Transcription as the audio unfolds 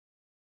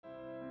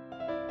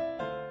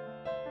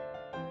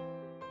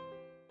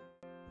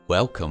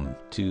Welcome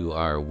to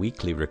our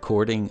weekly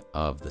recording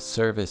of the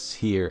service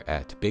here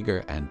at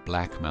Biggar and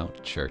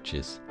Blackmount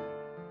Churches.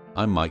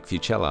 I'm Mike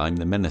Fucella, I'm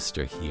the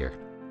minister here,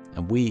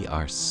 and we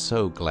are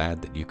so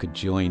glad that you could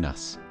join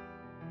us.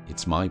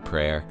 It's my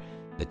prayer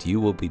that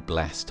you will be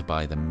blessed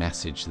by the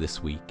message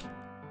this week.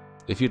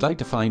 If you'd like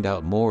to find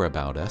out more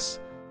about us,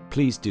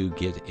 please do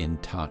get in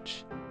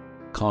touch.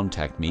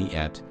 Contact me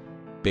at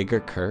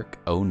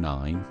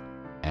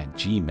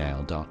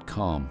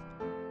biggarkirk09@gmail.com.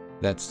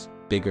 That's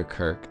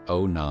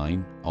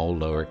biggarkirk09, all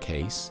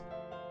lowercase,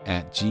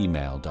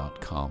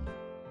 @gmail.com.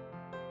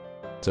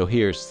 So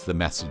here's the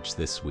message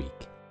this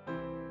week.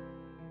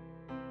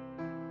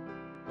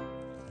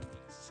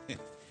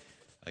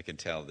 I can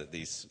tell that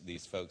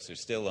these folks are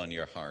still on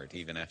your heart,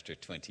 even after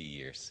 20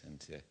 years.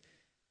 And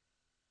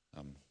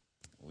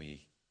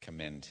we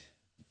commend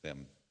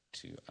them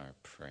to our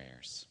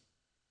prayers.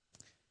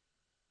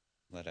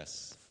 Let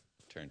us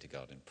turn to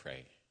God and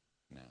pray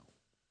now.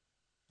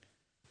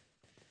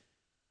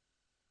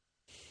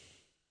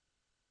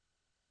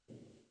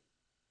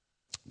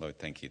 Lord,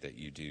 thank you that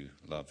you do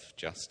love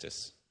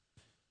justice,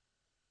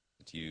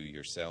 that you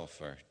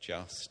yourself are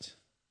just,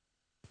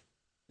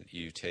 that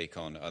you take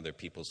on other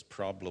people's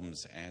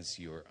problems as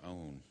your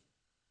own.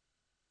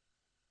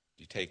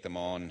 You take them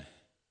on,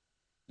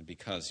 and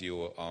because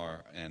you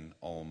are an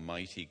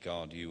almighty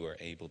God, you are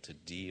able to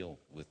deal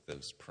with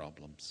those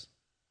problems.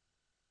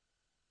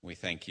 We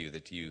thank you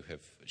that you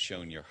have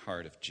shown your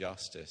heart of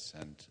justice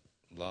and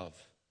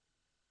love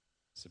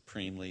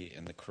supremely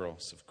in the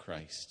cross of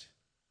Christ,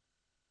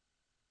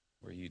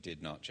 where you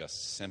did not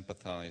just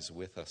sympathize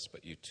with us,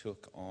 but you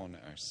took on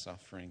our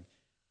suffering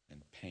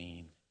and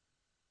pain,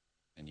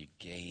 and you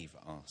gave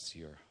us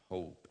your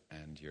hope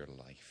and your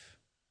life.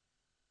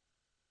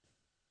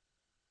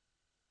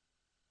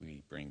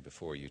 We bring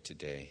before you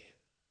today,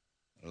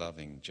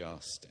 loving,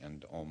 just,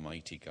 and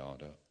almighty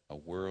God, a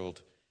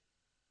world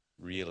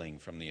reeling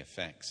from the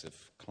effects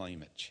of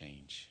climate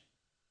change.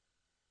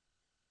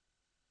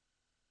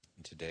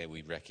 And today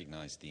we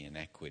recognize the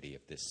inequity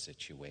of this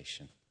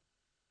situation.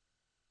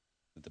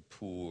 The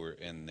poor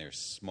in their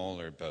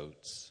smaller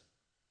boats,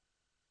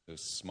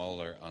 those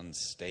smaller,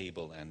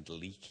 unstable and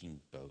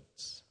leaking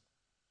boats,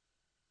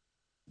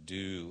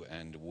 do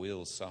and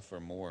will suffer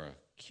more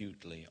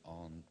acutely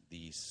on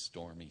these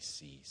stormy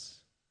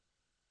seas.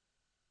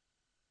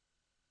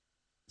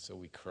 So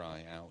we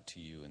cry out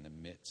to you in the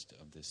midst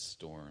of this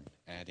storm,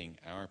 adding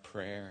our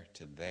prayer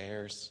to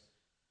theirs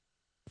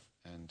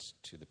and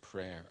to the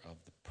prayer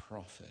of the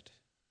prophet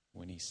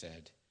when he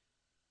said,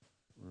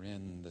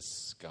 "Rend the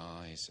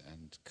skies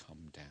and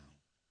come down."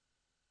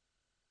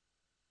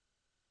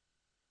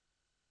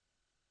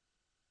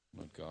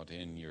 Lord God,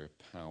 in your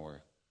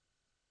power,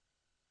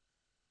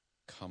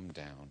 come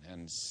down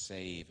and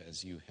save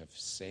as you have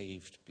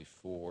saved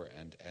before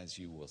and as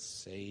you will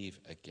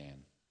save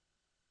again.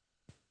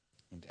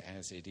 And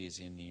as it is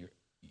in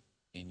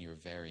your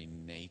very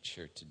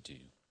nature to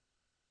do.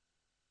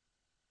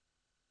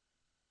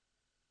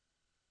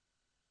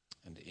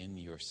 And in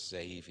your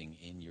saving,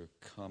 in your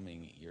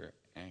coming, your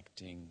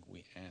acting,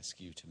 we ask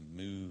you to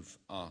move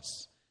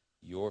us,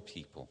 your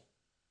people,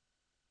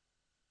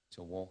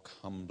 to walk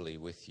humbly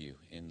with you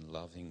in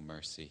loving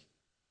mercy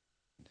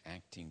and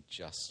acting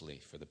justly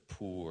for the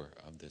poor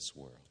of this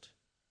world.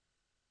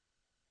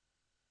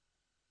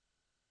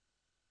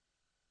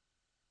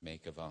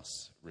 Make of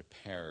us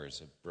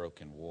repairers of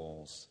broken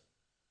walls,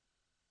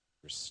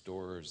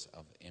 restorers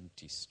of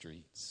empty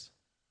streets.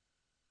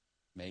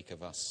 Make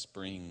of us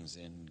springs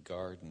in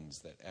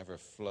gardens that ever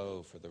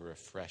flow for the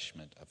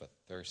refreshment of a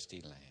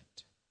thirsty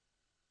land.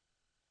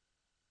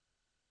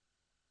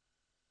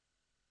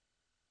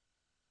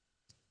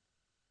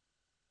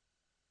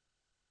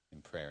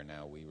 In prayer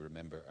now, we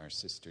remember our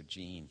sister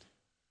Jean.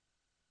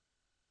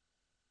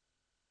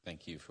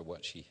 Thank you for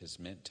what she has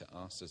meant to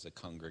us as a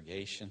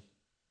congregation,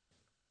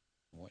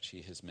 and what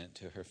she has meant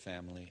to her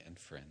family and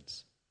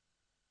friends.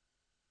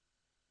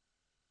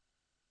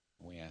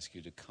 We ask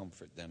you to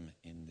comfort them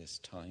in this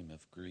time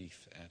of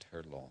grief at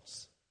her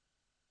loss.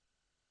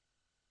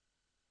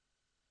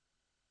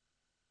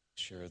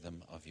 Assure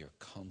them of your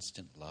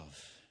constant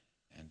love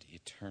and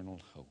eternal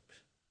hope.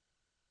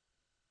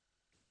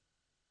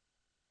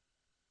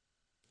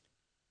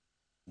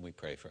 We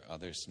pray for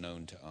others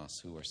known to us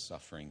who are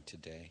suffering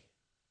today,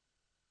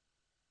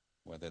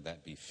 whether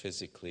that be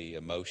physically,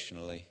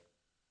 emotionally,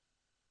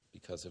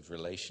 because of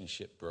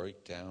relationship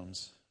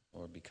breakdowns,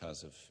 or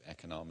because of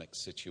economic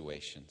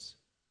situations.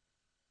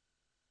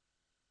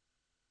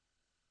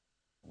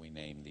 We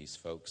name these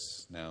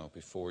folks now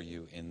before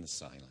you in the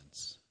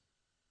silence.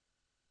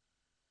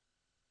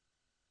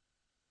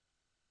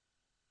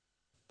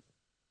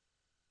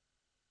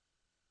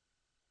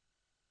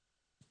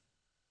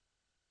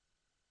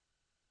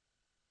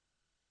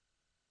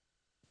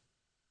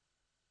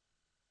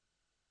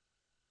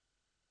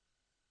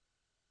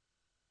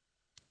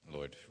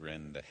 Lord,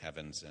 rend the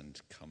heavens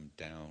and come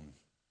down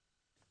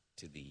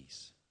to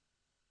these.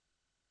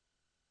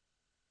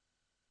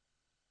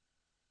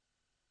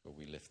 For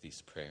we lift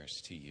these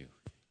prayers to you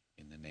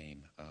In the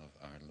name of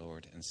our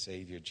Lord and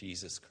Savior,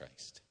 Jesus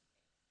Christ.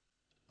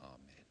 Amen.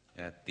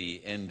 At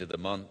the end of the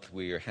month,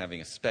 we are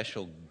having a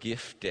special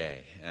gift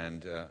day,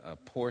 and a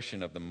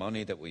portion of the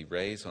money that we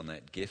raise on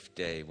that gift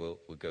day will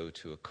go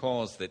to a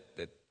cause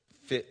that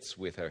fits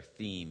with our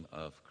theme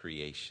of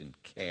creation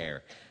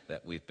care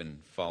that we've been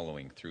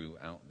following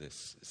throughout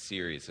this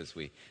series as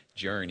we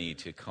journey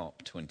to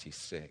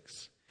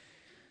COP26.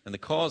 And the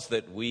cause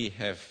that we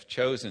have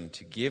chosen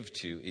to give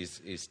to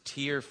is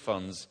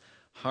Tearfund's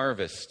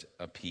Harvest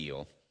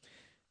Appeal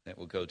that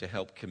will go to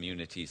help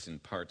communities in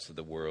parts of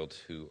the world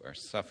who are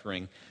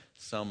suffering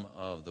some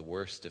of the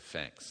worst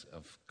effects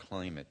of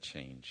climate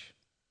change.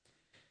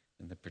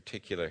 And the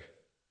particular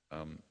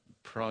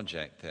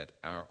project that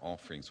our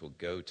offerings will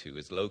go to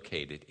is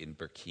located in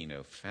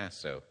Burkina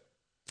Faso.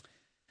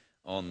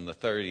 On the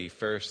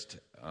 31st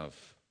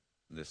of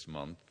this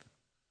month,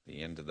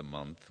 the end of the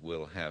month,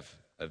 we'll have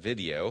a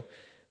video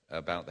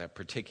about that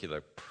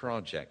particular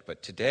project.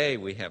 But today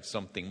we have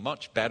something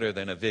much better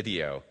than a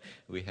video.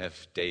 We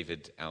have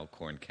David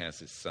Alcorn,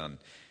 Kaz's son,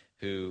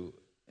 who,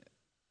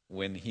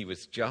 when he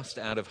was just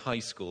out of high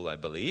school, I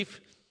believe,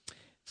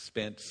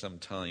 spent some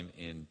time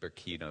in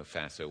Burkina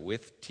Faso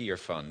with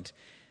Tearfund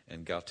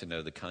and got to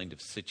know the kind of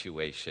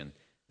situation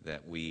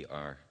that we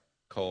are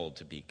called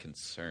to be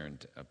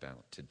concerned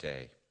about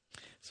today.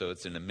 So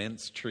it's an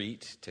immense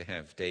treat to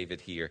have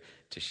David here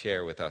to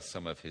share with us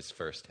some of his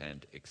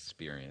firsthand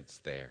experience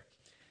there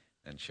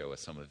and show us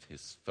some of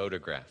his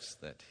photographs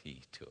that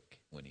he took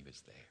when he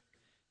was there.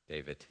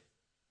 David.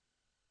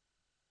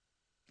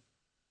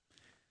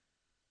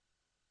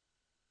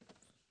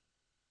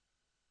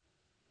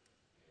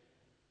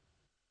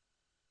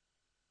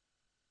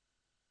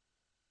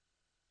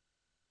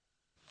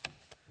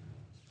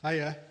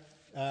 Hiya.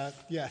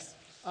 Yes,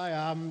 I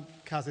am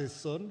Kaz's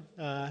son.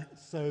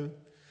 So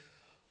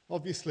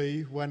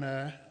obviously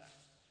when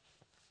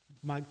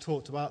Mike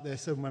talked about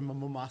this and when my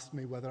mum asked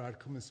me whether I'd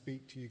come and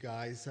speak to you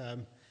guys,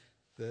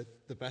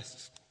 the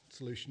best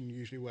solution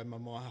usually when my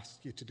mum asks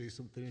you to do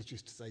something is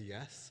just to say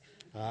yes.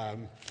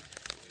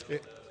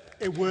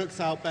 It works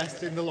out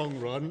best in the long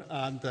run,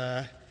 and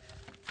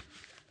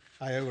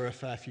I owe her a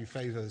fair few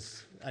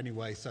favours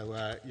anyway,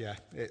 so yeah,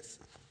 it's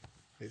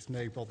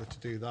no bother to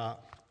do that.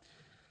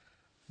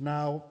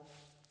 Now,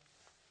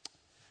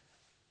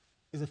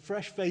 as a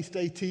fresh-faced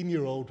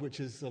 18-year-old,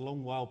 which is a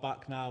long while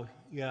back now,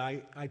 yeah,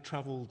 I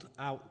travelled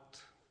out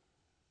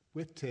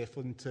with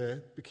Tearfund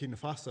to Burkina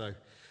Faso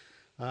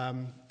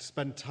to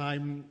spend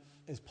time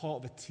as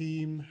part of a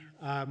team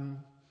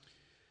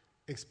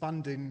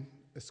expanding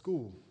a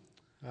school.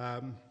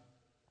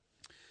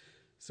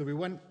 So we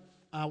went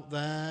out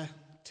there,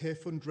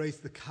 Tearfund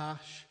raised the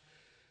cash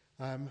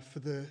for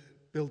the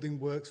building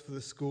works for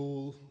the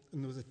school,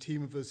 and there was a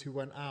team of us who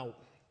went out.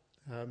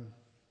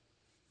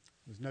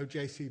 There was no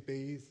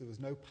JCBs, there was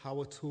no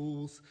power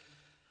tools.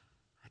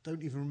 I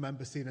don't even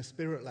remember seeing a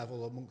spirit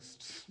level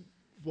amongst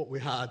what we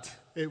had.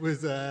 It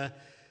was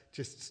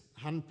just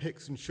hand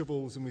picks and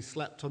shovels, and we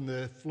slept on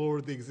the floor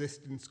of the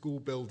existing school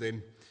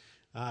building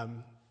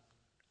and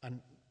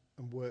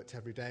worked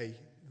every day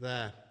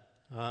there.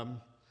 Now,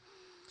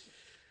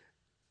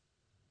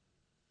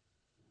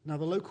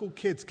 the local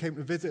kids came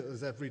to visit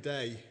us every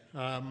day,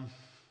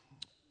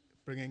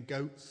 bringing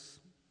goats,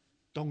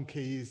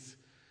 donkeys,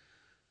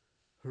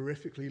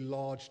 horrifically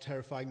large,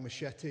 terrifying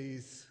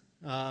machetes,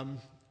 and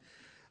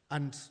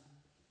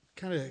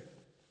kind of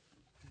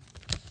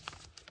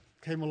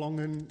came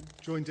along and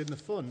joined in the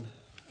fun.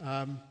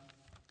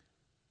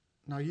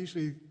 Now,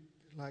 usually,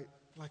 like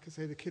I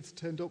say, the kids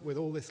turned up with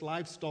all this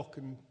livestock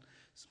and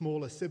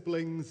smaller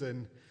siblings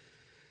and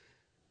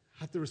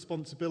had the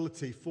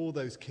responsibility for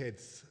those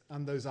kids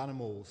and those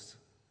animals,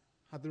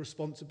 had the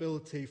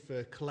responsibility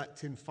for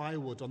collecting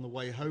firewood on the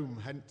way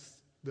home, hence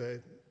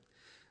the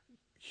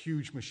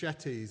huge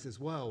machetes as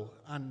well.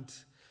 And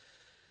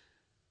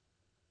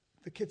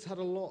the kids had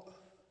a lot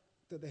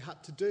that they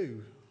had to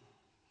do,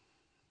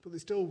 but they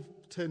still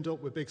turned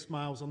up with big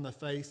smiles on their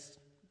face,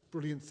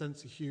 brilliant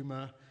sense of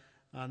humour,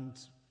 and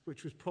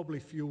which was probably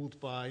fueled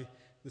by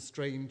the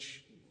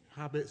strange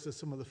habits of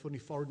some of the funny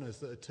foreigners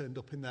that had turned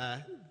up in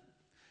their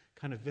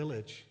kind of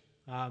village.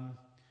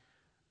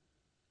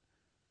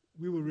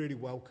 We were really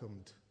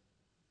welcomed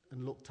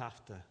and looked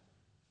after.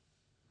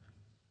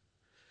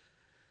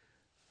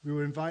 We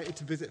were invited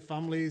to visit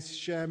families,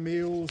 share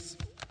meals,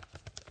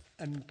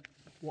 and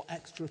what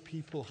extra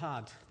people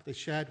had, they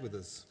shared with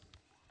us.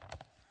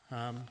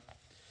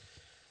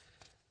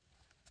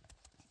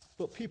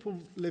 But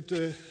people lived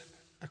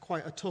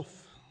quite a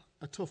tough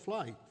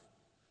life.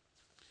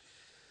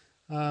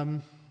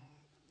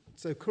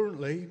 So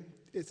currently,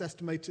 it's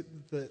estimated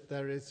that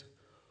there is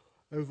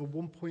over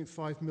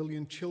 1.5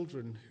 million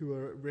children who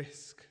are at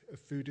risk of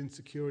food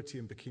insecurity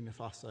in Burkina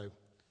Faso,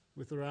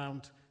 with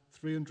around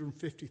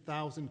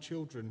 350,000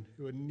 children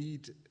who are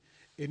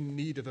in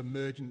need of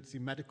emergency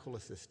medical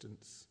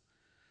assistance,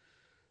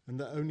 and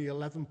that only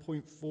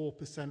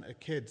 11.4% of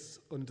kids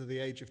under the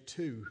age of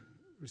 2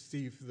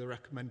 receive the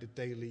recommended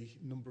daily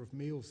number of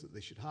meals that they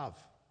should have.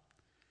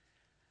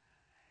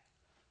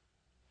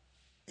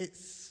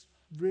 it's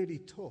really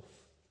tough.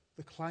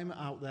 The climate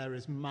out there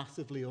is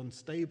massively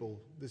unstable.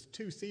 There's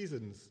 2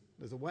 seasons.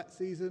 There's a wet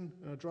season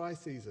and a dry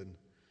season.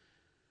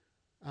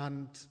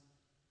 And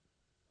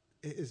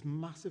it is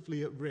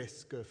massively at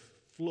risk of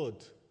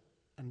flood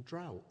and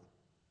drought.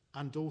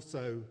 And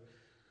also,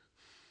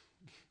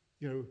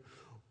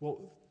 what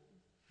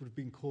would have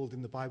been called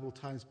in the Bible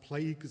times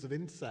plagues of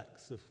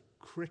insects, of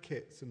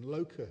crickets and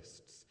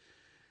locusts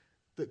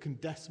that can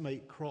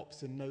decimate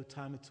crops in no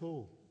time at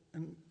all.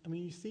 And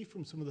you see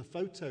from some of the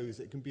photos,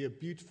 it can be a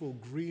beautiful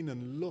green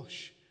and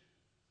lush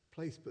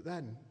place, but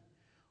then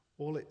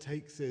all it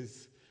takes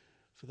is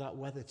for that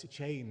weather to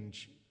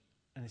change,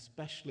 and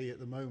especially at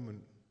the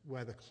moment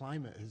where the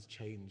climate has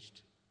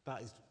changed,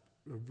 that is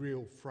a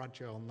real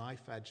fragile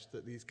knife edge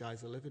that these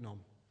guys are living on.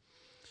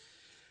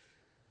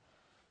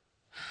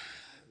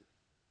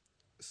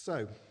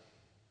 So,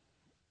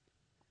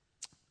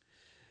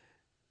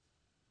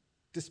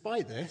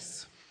 despite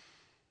this,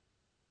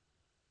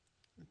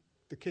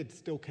 the kids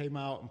still came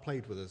out and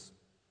played with us.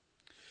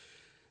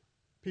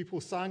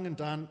 People sang and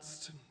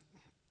danced,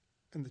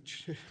 and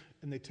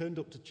they turned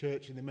up to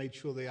church and they made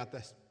sure they had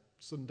their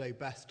Sunday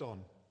best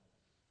on,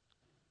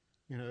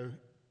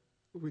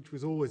 which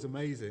was always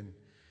amazing.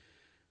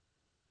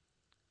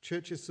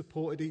 Churches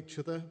supported each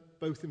other,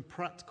 both in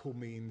practical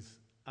means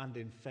and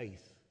in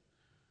faith,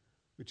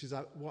 which is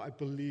what I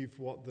believe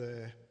what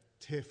the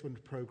Tear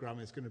Fund programme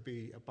is going to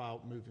be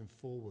about moving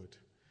forward,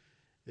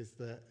 is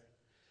that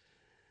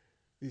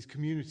these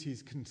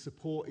communities can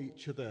support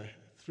each other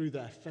through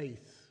their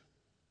faith,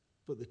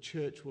 but the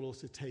church will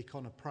also take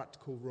on a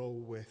practical role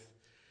with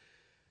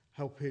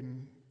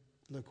helping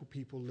local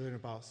people learn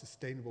about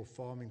sustainable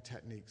farming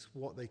techniques,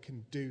 what they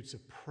can do to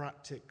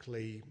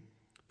practically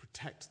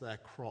protect their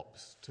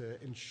crops,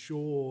 to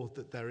ensure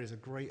that there is a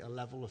greater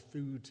level of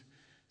food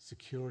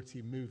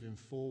security moving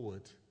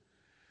forward.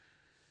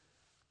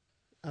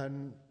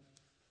 And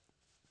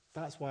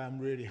that's why I'm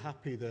really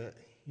happy that,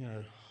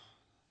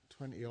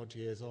 20 odd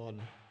years on,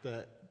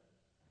 that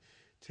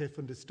Tear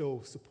Fund is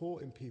still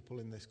supporting people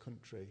in this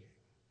country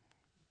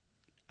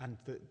and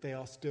that they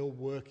are still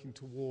working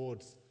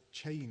towards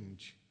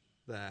change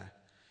there.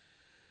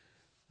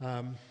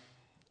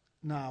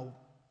 Now,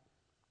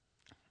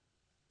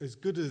 as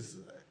good as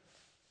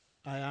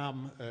I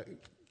am at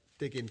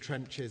digging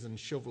trenches and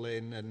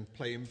shoveling and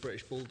playing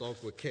British Bulldog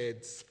with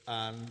kids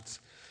and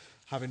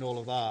having all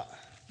of that,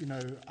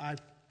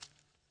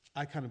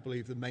 I kind of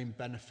believe the main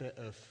benefit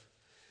of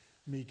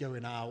me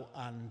going out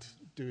and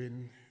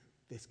doing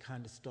this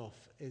kind of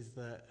stuff is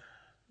that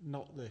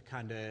not the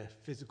kind of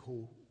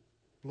physical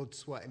blood,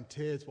 sweat and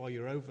tears while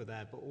you're over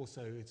there, but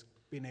also it's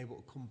being able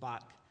to come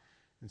back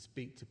and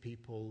speak to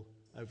people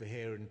over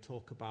here and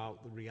talk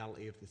about the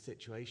reality of the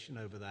situation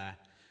over there.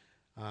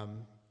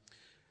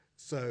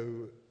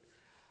 So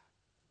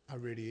I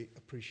really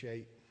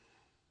appreciate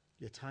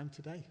your time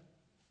today,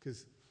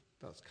 because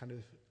that's kind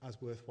of as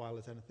worthwhile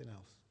as anything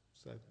else.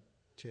 So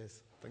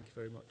cheers. Thank you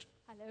very much.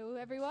 Hello,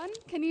 everyone.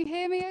 Can you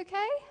hear me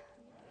okay?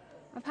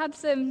 I've had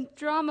some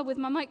drama with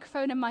my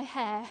microphone and my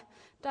hair.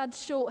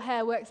 Dad's short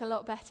hair works a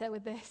lot better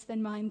with this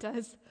than mine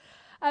does.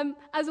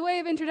 As a way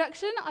of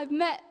introduction, I've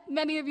met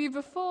many of you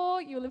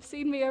before. You'll have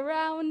seen me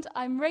around.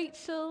 I'm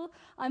Rachel.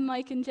 I'm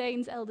Mike and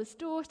Jane's eldest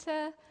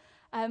daughter.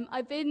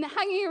 I've been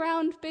hanging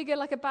around Bigger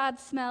like a bad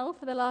smell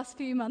for the last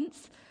few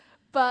months.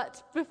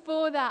 But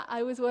before that,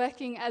 I was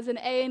working as an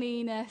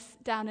A&E nurse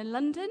down in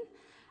London.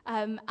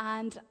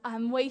 And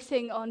I'm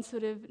waiting on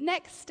sort of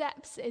next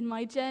steps in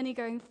my journey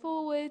going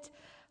forward,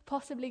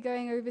 possibly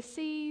going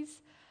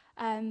overseas.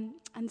 And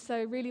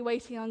so really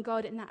waiting on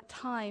God in that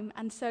time.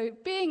 And so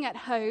being at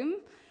home,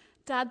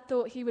 Dad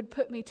thought he would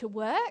put me to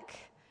work,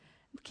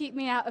 keep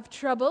me out of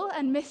trouble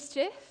and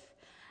mischief.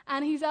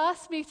 And he's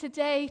asked me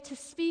today to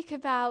speak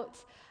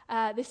about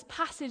this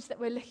passage that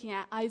we're looking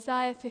at,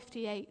 Isaiah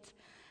 58.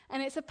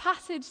 And it's a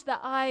passage that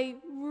I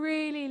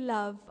really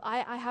love.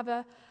 I have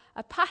a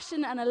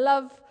passion and a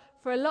love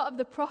for a lot of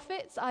the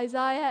prophets,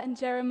 Isaiah and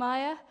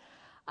Jeremiah.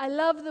 I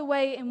love the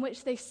way in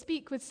which they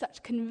speak with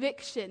such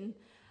conviction.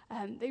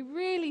 They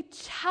really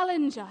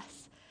challenge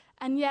us,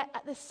 and yet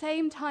at the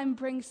same time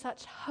bring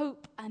such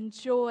hope and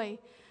joy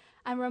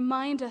and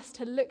remind us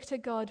to look to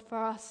God for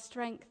our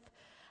strength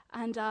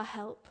and our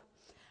help.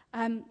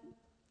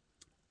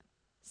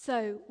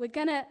 So we're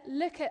going to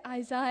look at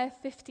Isaiah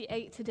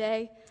 58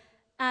 today,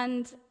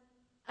 and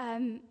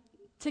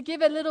to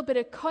give a little bit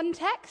of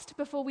context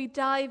before we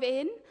dive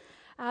in,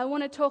 I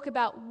want to talk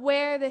about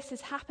where this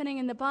is happening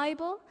in the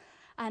Bible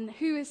and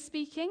who is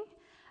speaking.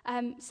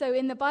 So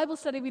in the Bible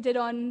study we did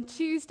on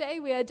Tuesday,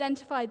 we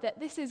identified that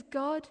this is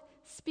God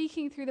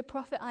speaking through the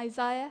prophet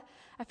Isaiah.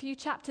 A few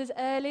chapters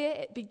earlier,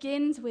 it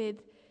begins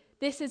with,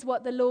 "This is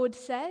what the Lord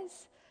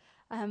says."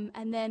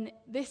 And then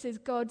this is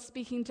God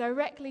speaking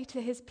directly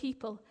to his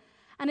people.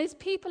 And his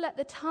people at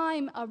the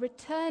time are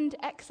returned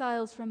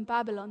exiles from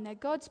Babylon. They're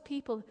God's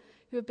people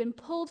who have been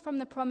pulled from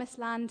the promised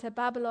land to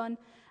Babylon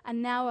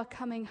and now are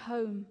coming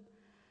home.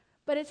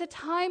 But it's a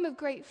time of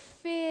great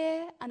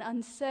fear and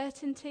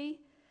uncertainty.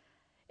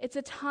 It's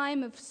a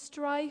time of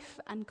strife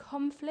and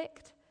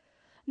conflict.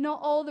 Not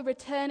all the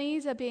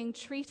returnees are being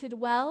treated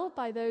well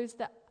by those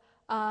that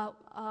are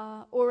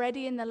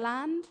already in the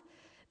land.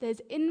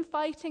 There's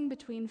infighting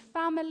between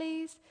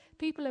families.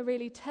 People are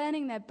really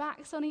turning their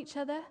backs on each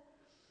other.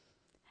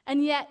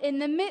 And yet, in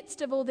the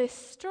midst of all this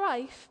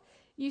strife,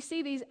 you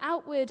see these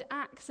outward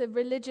acts of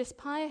religious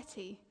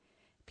piety.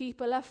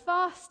 People are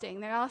fasting.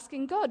 They're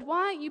asking God,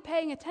 why aren't you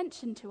paying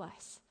attention to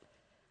us?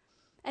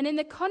 And in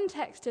the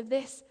context of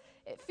this,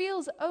 it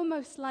feels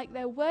almost like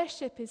their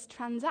worship is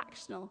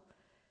transactional.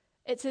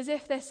 It's as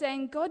if they're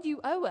saying, God,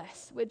 you owe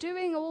us. We're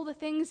doing all the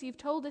things you've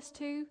told us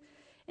to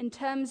in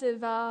terms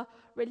of our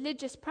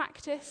religious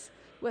practice.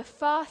 We're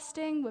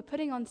fasting. We're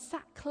putting on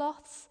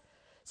sackcloths.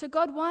 So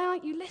God, why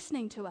aren't you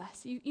listening to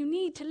us? You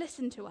need to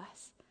listen to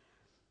us.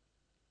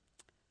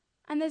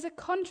 And there's a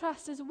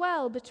contrast as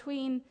well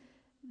between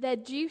their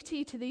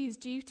duty to these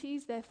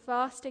duties, their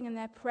fasting and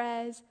their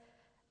prayers,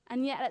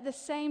 and yet at the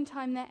same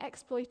time their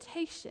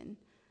exploitation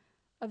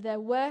of their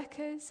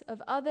workers,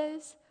 of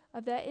others,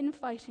 of their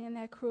infighting and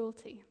their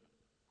cruelty.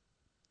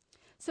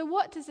 So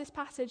what does this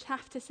passage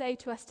have to say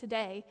to us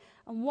today,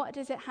 and what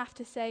does it have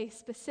to say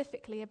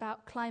specifically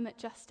about climate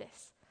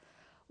justice?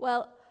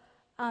 Well,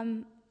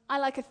 I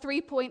like a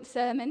 3-point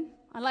sermon.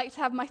 I like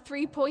to have my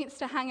 3 points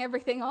to hang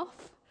everything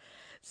off.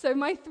 So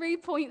my 3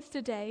 points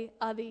today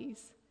are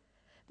these.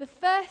 The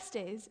first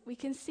is, we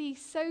can see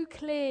so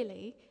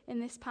clearly in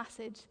this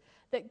passage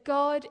that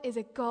God is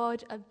a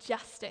God of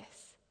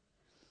justice.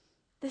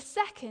 The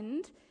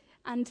second,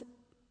 and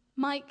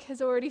Mike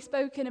has already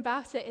spoken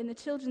about it in the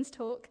children's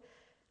talk,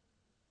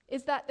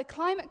 is that the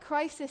climate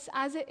crisis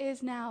as it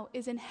is now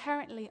is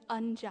inherently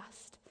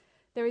unjust.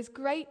 There is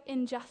great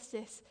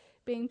injustice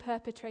being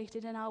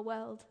perpetrated in our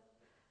world.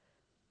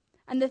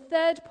 And the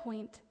third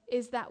point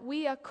is that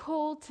we are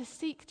called to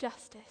seek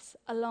justice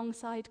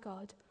alongside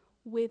God,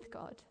 with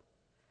God.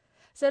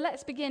 So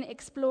let's begin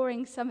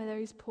exploring some of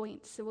those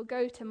points. So we'll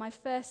go to my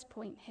first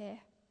point here.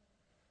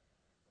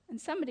 And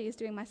somebody is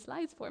doing my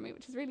slides for me,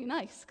 which is really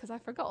nice because I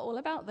forgot all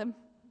about them.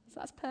 So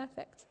that's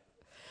perfect.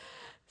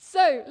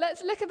 So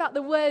let's look about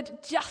the word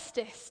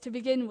justice to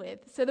begin with.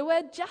 So the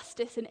word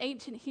justice in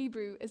ancient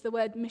Hebrew is the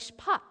word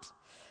mishpat.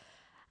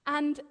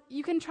 And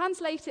you can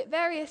translate it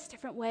various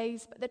different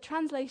ways, but the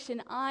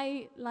translation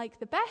I like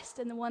the best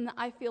and the one that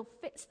I feel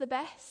fits the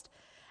best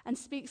and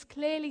speaks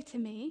clearly to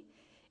me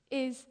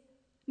is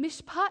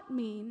mishpat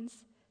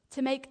means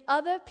to make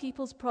other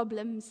people's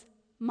problems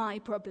my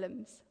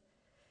problems.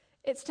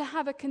 It's to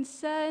have a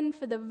concern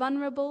for the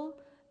vulnerable,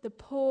 the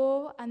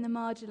poor, and the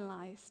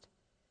marginalized.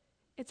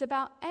 It's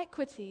about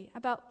equity,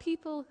 about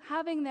people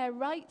having their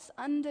rights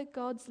under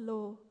God's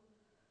law.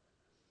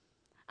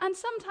 And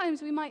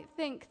sometimes we might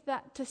think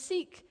that to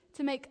seek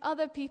to make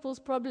other people's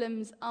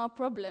problems our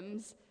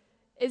problems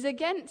is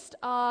against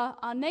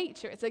our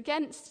nature. It's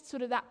against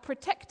sort of that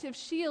protective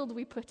shield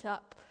we put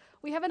up.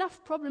 We have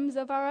enough problems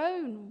of our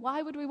own.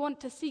 Why would we want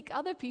to seek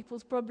other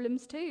people's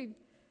problems too?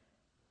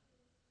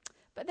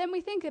 But then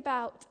we think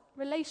about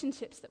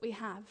relationships that we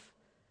have.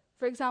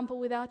 For example,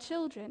 with our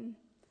children.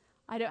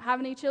 I don't have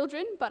any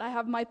children, but I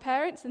have my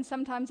parents, and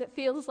sometimes it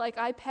feels like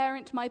I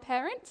parent my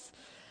parents.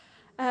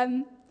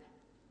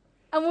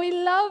 And we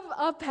love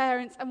our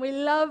parents and we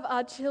love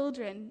our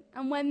children.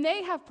 And when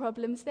they have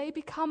problems, they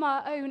become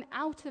our own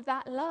out of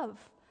that love,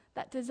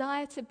 that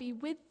desire to be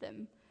with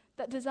them,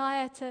 that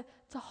desire to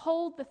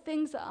hold the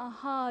things that are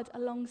hard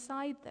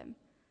alongside them.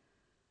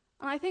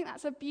 And I think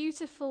that's a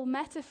beautiful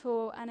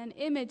metaphor and an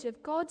image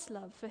of God's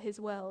love for his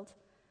world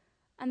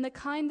and the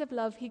kind of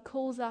love he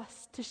calls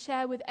us to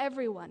share with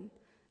everyone,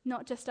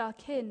 not just our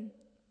kin.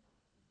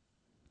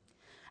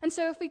 And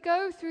so if we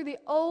go through the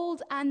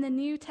Old and the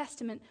New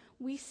Testament,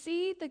 we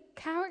see the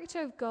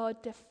character of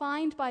God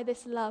defined by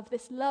this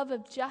love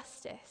of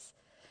justice,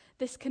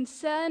 this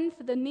concern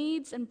for the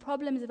needs and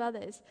problems of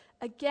others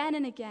again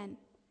and again.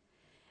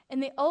 In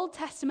the Old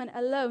Testament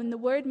alone, the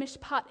word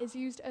mishpat is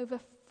used over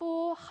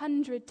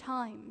 400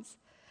 times.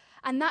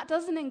 And that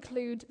doesn't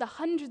include the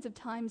hundreds of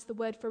times the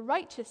word for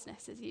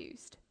righteousness is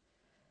used.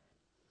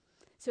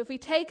 So if we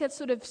take a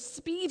sort of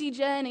speedy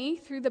journey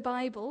through the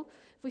Bible,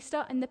 if we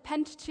start in the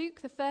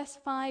Pentateuch, the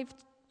first 5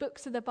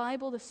 books of the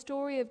Bible, the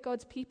story of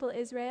God's people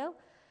Israel,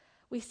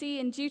 we see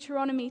in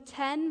Deuteronomy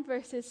 10,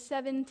 verses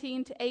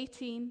 17 to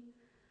 18,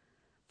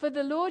 "For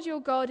the Lord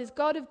your God is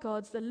God of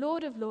gods, the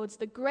Lord of lords,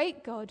 the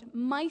great God,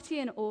 mighty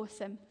and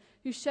awesome,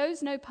 who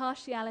shows no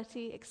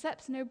partiality,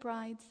 accepts no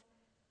bribes.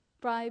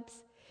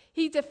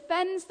 He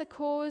defends the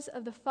cause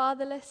of the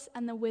fatherless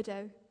and the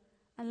widow,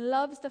 and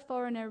loves the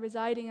foreigner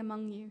residing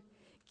among you,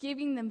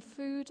 giving them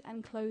food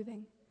and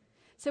clothing."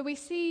 So we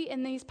see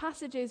in these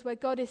passages where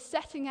God is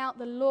setting out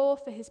the law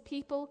for his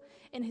people,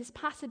 in his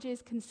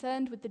passages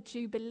concerned with the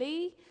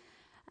Jubilee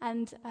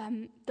and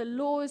the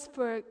laws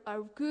for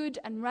a good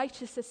and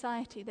righteous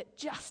society, that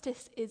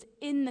justice is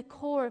in the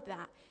core of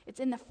that.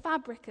 It's in the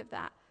fabric of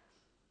that.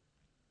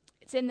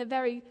 It's in the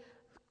very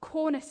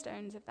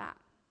cornerstones of that.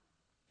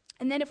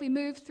 And then if we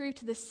move through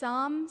to the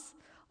Psalms,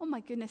 oh my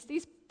goodness,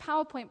 these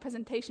PowerPoint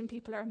presentation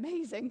people are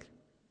amazing.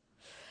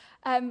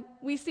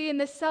 We see in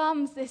the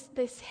Psalms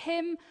this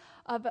hymn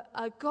of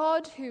a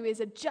God who is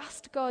a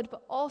just God,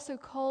 but also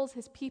calls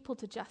his people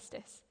to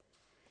justice.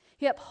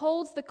 He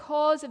upholds the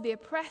cause of the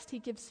oppressed. He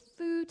gives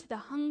food to the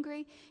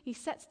hungry. He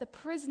sets the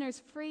prisoners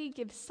free,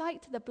 gives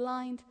sight to the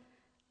blind,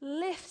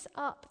 lifts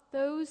up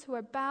those who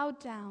are bowed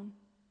down.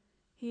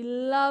 He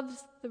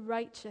loves the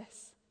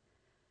righteous,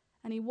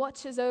 and he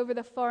watches over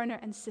the foreigner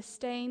and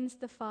sustains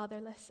the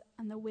fatherless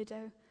and the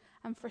widow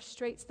and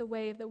frustrates the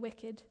way of the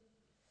wicked.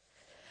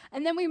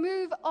 And then we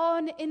move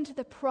on into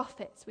the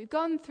prophets. We've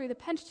gone through the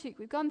Pentateuch,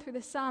 we've gone through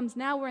the Psalms,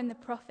 now we're in the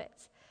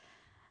prophets.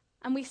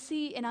 And we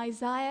see in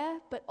Isaiah,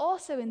 but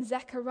also in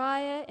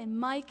Zechariah, in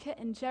Micah,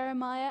 in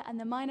Jeremiah, and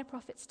the minor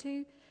prophets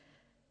too,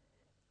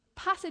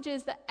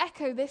 passages that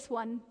echo this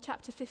one,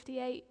 chapter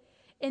 58,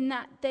 in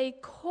that they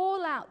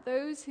call out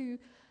those who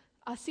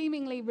are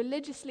seemingly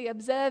religiously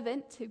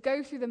observant, who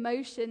go through the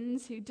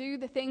motions, who do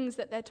the things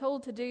that they're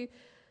told to do,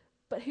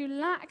 but who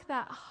lack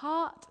that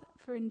heart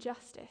for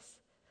injustice,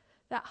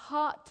 that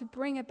heart to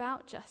bring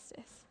about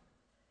justice.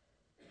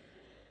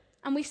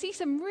 And we see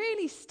some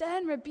really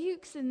stern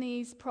rebukes in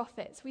these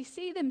prophets. We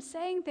see them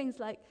saying things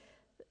like,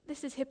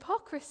 this is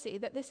hypocrisy,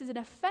 that this is an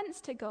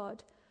offense to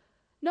God.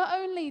 Not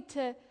only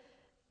to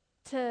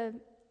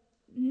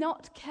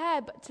not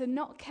care, but to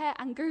not care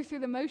and go through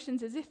the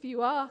motions as if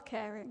you are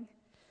caring.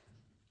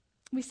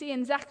 We see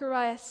in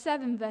Zechariah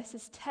 7,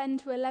 verses 10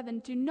 to 11,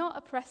 do not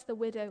oppress the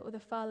widow or the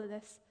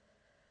fatherless.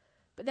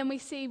 But then we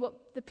see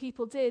what the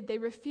people did. They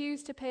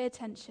refused to pay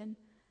attention.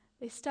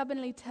 They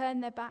stubbornly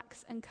turned their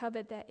backs and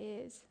covered their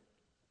ears.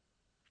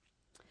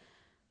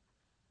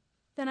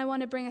 Then I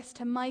want to bring us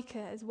to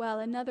Micah as well,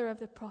 another of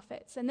the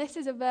prophets. And this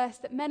is a verse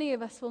that many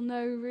of us will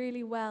know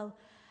really well.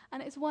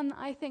 And it's one that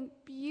I think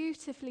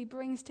beautifully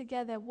brings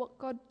together what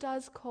God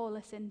does call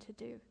us in to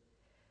do.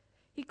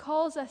 He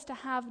calls us to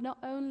have not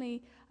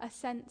only a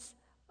sense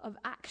of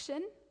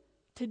action,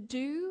 to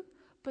do,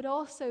 but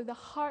also the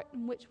heart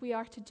in which we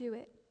are to do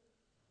it.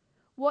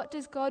 What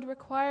does God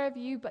require of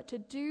you but to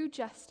do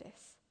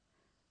justice,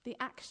 the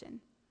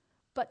action,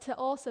 but to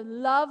also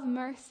love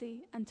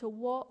mercy and to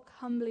walk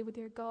humbly with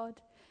your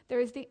God? There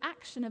is the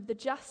action of the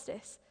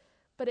justice,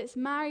 but it's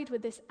married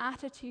with this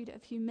attitude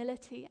of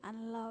humility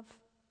and love.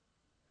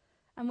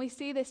 And we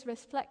see this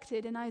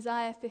reflected in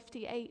Isaiah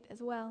 58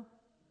 as well.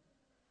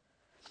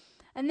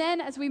 And then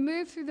as we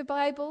move through the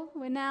Bible,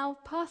 we're now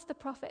past the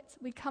prophets,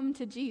 we come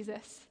to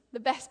Jesus, the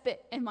best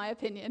bit in my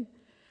opinion.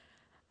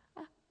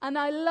 And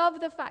I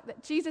love the fact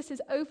that Jesus'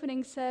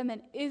 opening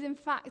sermon is in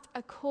fact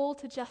a call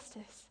to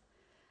justice.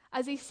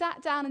 As he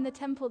sat down in the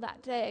temple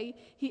that day,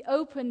 he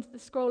opened the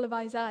scroll of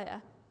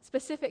Isaiah,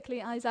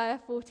 specifically Isaiah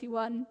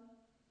 41.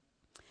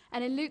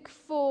 And in Luke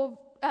 4,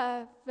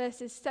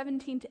 verses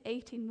 17 to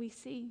 18, we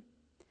see,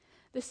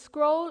 the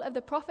scroll of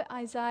the prophet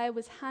Isaiah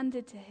was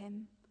handed to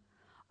him.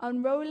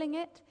 Unrolling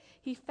it,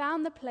 he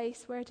found the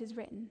place where it is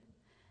written,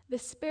 "The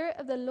Spirit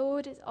of the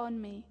Lord is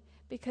on me,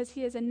 because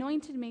he has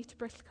anointed me to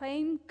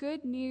proclaim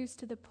good news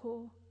to the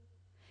poor.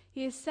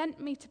 He has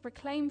sent me to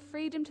proclaim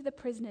freedom to the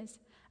prisoners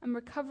and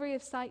recovery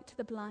of sight to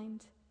the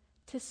blind,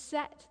 to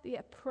set the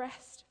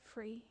oppressed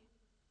free."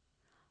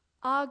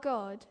 Our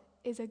God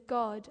is a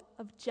God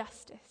of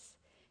justice.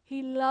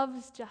 He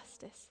loves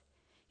justice.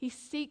 He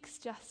seeks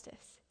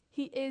justice.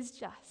 He is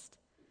just.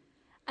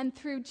 And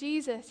through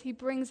Jesus, he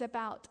brings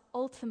about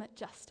ultimate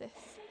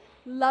justice,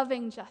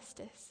 loving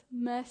justice,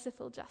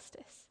 merciful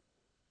justice.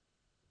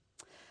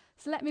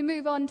 So let me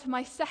move on to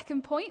my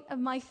second point of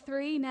my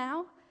three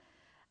now,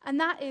 and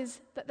that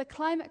is that the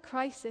climate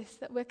crisis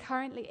that we're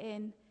currently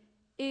in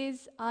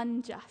is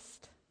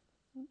unjust.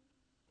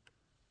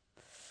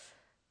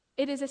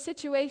 It is a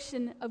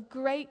situation of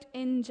great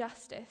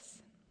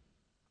injustice.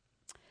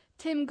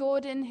 Tim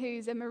Gordon,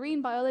 who's a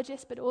marine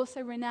biologist but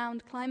also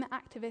renowned climate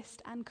activist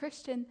and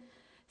Christian,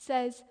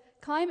 says,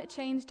 climate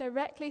change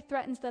directly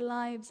threatens the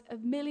lives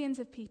of millions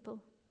of people.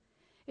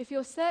 If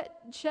your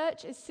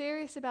church is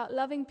serious about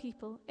loving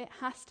people, it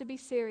has to be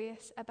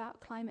serious about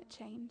climate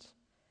change.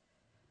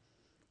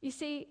 You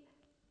see,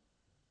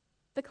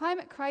 the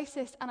climate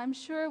crisis, and I'm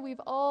sure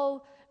we've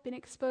all been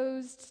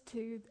exposed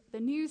to the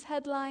news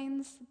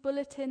headlines,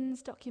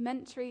 bulletins,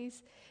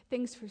 documentaries,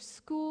 things through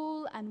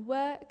school and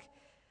work.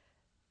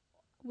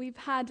 We've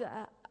had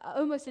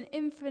almost an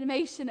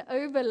information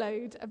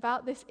overload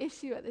about this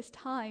issue at this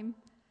time.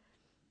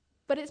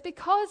 But it's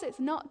because it's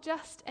not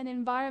just an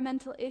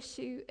environmental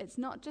issue, it's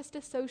not just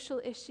a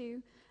social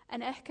issue,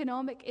 an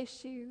economic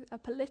issue, a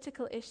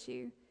political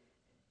issue.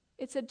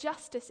 It's a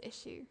justice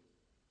issue,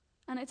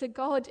 and it's a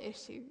God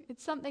issue.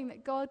 It's something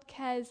that God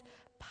cares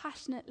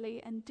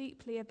passionately and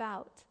deeply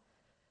about.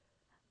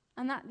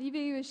 And that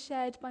view is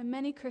shared by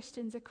many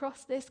Christians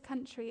across this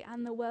country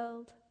and the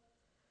world.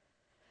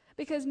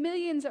 Because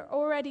millions are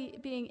already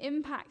being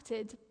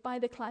impacted by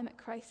the climate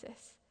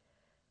crisis,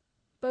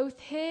 both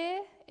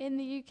here in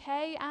the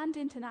UK and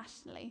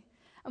internationally.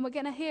 And we're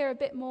going to hear a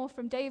bit more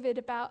from David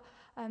about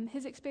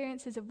his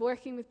experiences of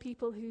working with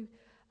people who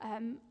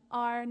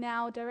are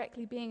now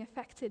directly being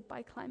affected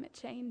by climate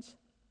change.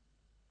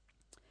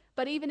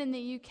 But even in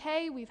the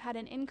UK, we've had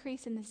an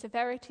increase in the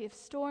severity of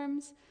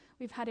storms.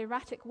 We've had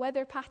erratic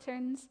weather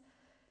patterns.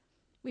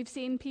 We've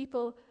seen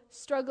people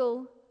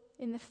struggle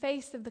in the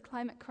face of the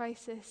climate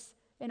crisis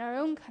in our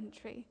own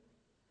country.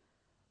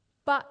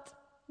 But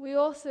we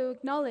also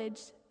acknowledge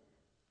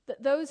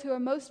that those who are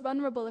most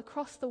vulnerable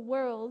across the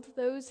world,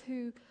 those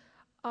who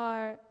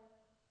are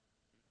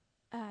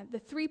the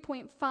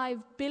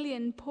 3.5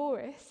 billion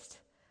poorest,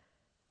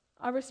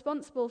 are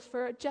responsible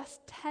for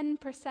just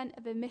 10%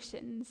 of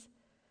emissions.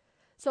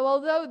 So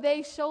although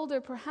they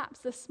shoulder perhaps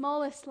the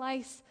smallest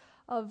slice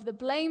of the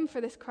blame for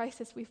this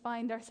crisis we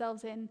find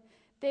ourselves in,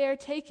 they are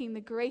taking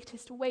the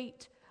greatest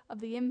weight of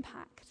the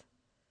impact.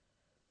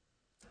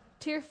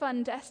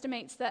 Tearfund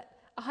estimates that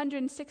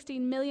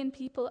 116 million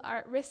people are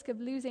at risk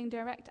of losing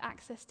direct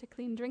access to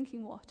clean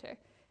drinking water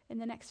in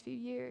the next few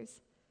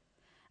years.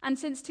 And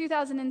since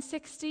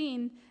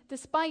 2016,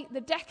 despite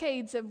the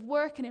decades of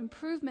work and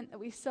improvement that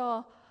we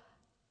saw,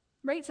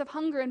 rates of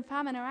hunger and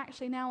famine are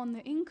actually now on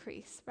the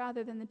increase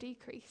rather than the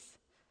decrease.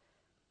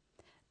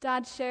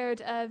 Mike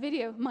shared a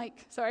video,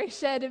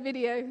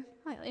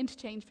 I'll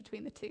interchange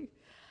between the two,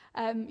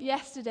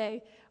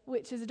 yesterday,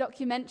 which is a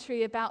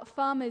documentary about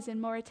farmers in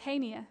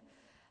Mauritania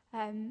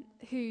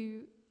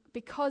who,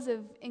 because of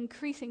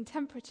increasing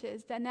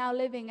temperatures, they're now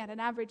living at an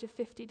average of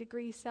 50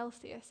 degrees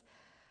Celsius,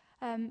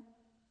 are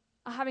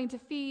having to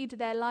feed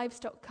their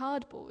livestock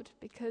cardboard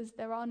because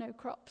there are no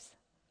crops.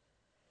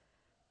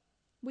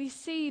 We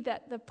see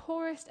that the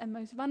poorest and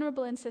most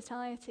vulnerable in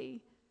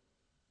society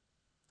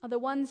are the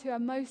ones who are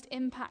most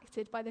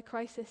impacted by the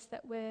crisis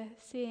that we're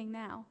seeing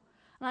now.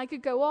 And I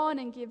could go on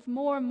and give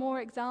more and more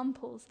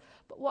examples,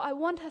 but what I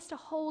want us to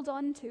hold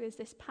on to is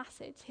this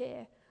passage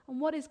here. And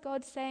what is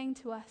God saying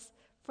to us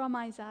from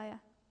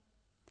Isaiah?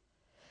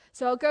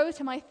 So I'll go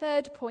to my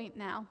third point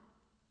now.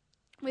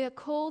 We are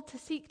called to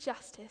seek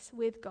justice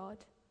with God.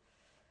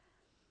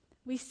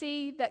 We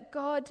see that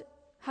God,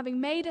 having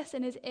made us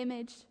in his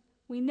image,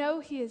 we know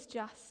he is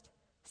just,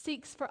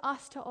 seeks for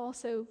us to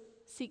also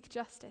seek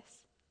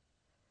justice.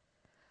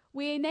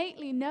 We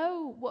innately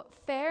know what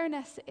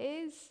fairness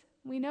is.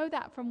 We know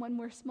that from when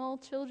we're small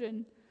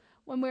children.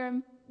 When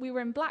we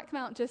were in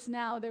Blackmount just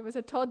now, there was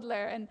a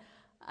toddler, and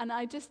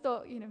I just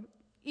thought,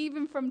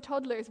 even from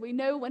toddlers, we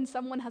know when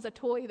someone has a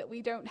toy that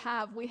we don't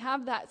have. We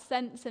have that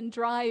sense and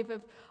drive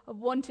of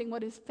wanting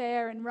what is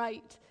fair and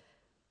right.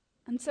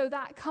 And so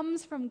that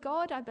comes from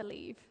God, I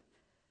believe.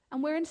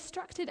 And we're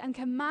instructed and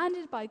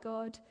commanded by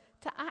God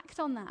to act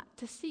on that,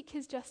 to seek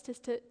his justice,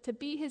 to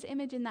be his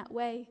image in that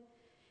way.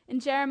 In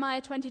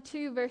Jeremiah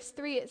 22, verse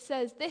 3, it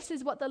says, "This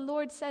is what the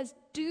Lord says,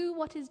 do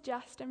what is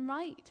just and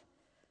right."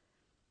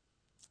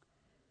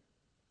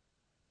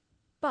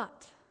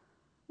 But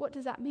what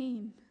does that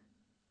mean?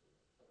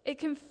 It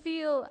can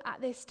feel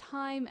at this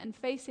time and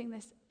facing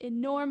this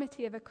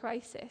enormity of a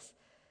crisis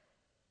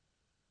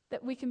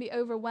that we can be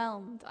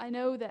overwhelmed. I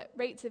know that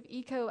rates of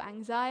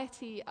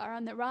eco-anxiety are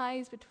on the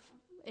rise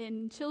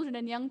in children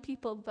and young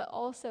people, but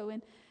also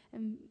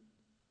in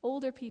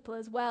older people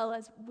as well,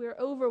 as we're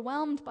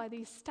overwhelmed by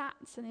these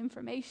stats and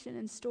information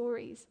and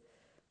stories.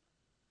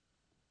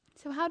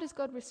 So how does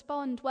God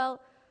respond? Well,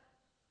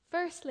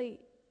 firstly,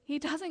 he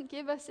doesn't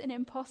give us an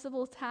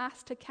impossible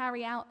task to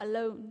carry out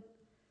alone.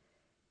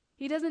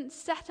 He doesn't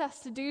set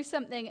us to do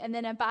something and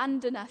then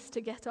abandon us to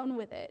get on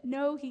with it.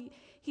 No,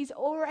 he's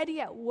already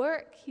at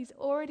work. He's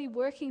already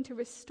working to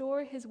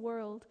restore his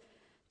world,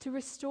 to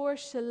restore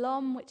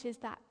shalom, which is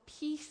that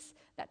peace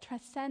that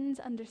transcends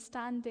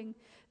understanding,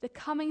 the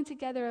coming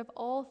together of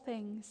all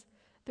things,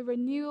 the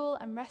renewal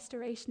and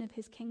restoration of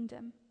his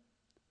kingdom.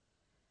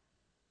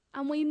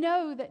 And we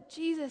know that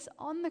Jesus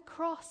on the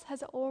cross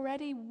has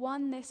already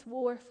won this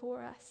war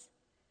for us.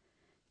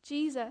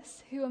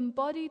 Jesus, who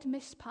embodied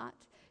mishpat,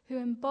 who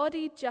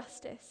embodied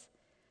justice,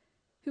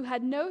 who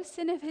had no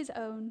sin of his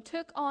own,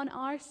 took on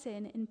our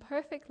sin in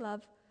perfect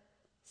love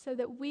so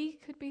that we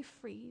could be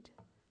freed,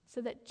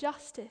 so that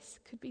justice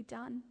could be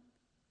done.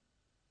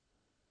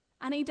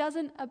 And he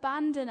doesn't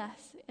abandon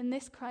us in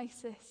this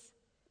crisis.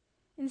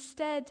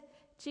 Instead,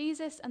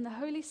 Jesus and the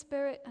Holy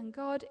Spirit and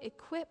God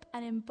equip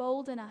and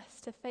embolden us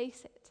to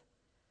face it.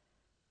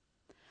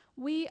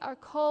 We are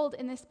called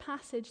in this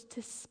passage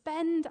to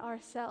spend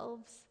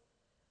ourselves,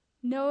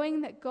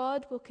 knowing that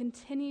God will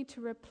continue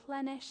to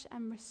replenish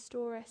and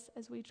restore us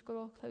as we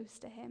draw close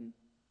to him.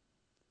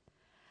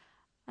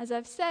 As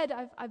I've said,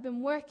 I've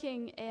been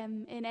working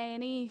in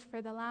A&E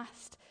for the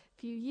last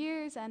few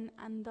years, and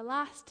the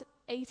last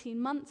 18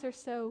 months or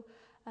so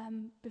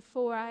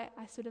before I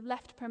sort of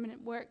left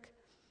permanent work,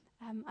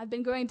 I've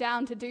been going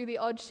down to do the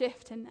odd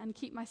shift and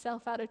keep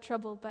myself out of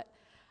trouble, but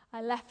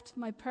I left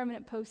my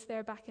permanent post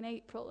there back in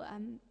April.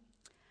 And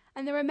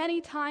there were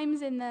many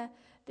times in the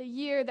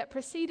year that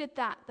preceded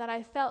that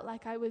I felt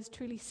like I was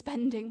truly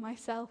spending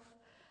myself.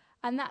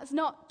 And that's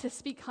not to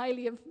speak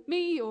highly of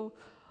me or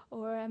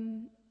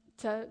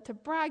to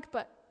brag,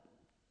 but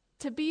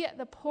to be at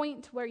the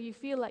point where you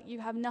feel like you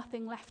have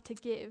nothing left to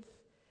give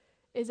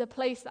is a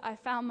place that I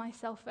found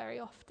myself very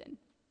often.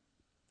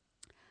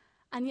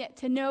 And yet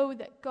to know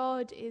that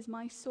God is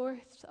my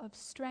source of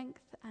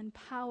strength and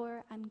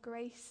power and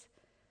grace,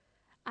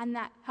 and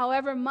that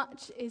however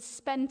much is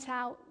spent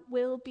out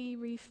will be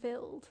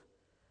refilled.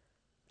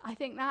 I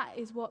think that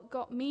is what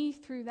got me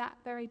through that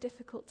very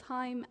difficult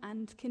time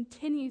and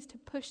continues to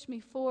push me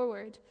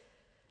forward,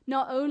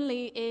 not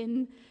only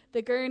in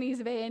the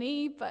gurneys of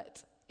A&E,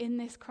 but in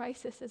this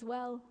crisis as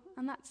well.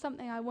 And that's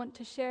something I want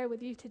to share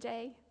with you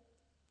today.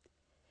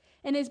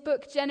 In his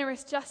book,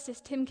 Generous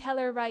Justice, Tim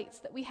Keller writes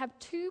that we have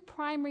two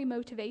primary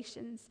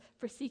motivations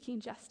for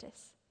seeking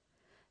justice.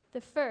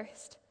 The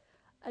first,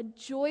 a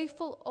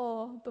joyful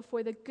awe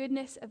before the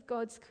goodness of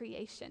God's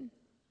creation.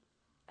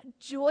 A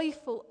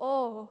joyful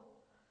awe.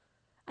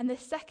 And the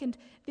second,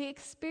 the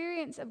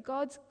experience of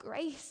God's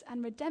grace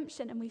and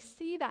redemption. And we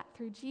see that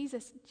through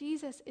Jesus.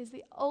 Jesus is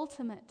the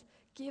ultimate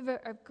giver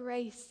of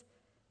grace,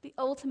 the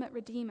ultimate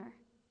redeemer.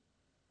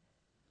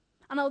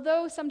 And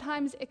although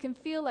sometimes it can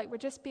feel like we're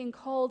just being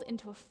called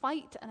into a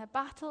fight and a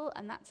battle,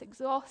 and that's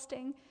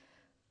exhausting,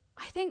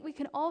 I think we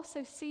can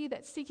also see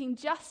that seeking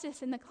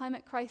justice in the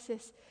climate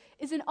crisis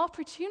is an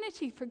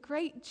opportunity for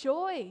great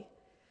joy,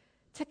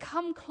 to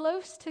come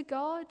close to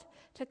God,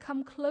 to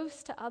come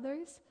close to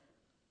others.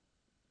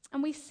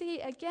 And we see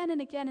again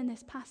and again in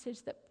this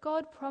passage that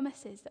God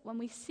promises that when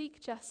we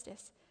seek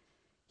justice,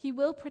 he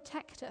will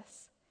protect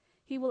us.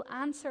 He will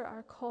answer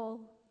our call.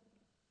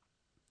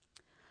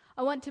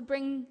 I want to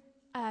bring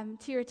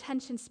to your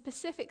attention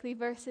specifically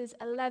verses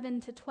 11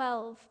 to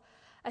 12.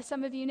 As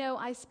some of you know,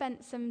 I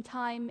spent some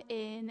time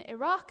in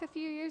Iraq a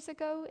few years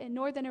ago, in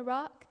northern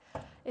Iraq.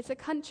 It's a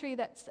country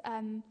that's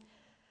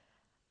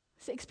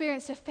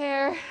experienced a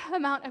fair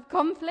amount of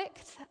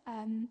conflict.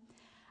 And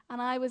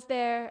I was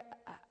there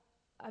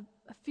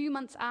a few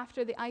months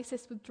after the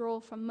ISIS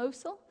withdrawal from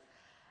Mosul.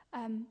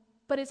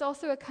 But it's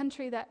also a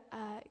country that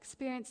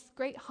experienced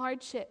great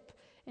hardship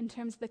in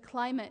terms of the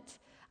climate.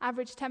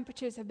 Average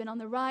temperatures have been on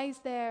the rise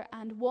there,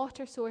 and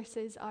water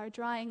sources are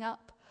drying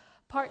up,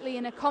 partly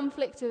in a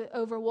conflict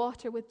over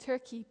water with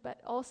Turkey, but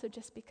also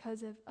just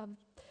because of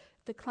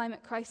the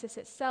climate crisis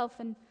itself.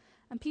 And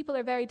people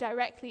are very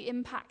directly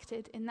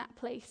impacted in that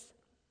place.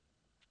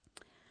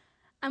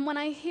 And when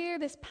I hear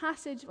this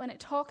passage, when it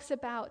talks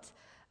about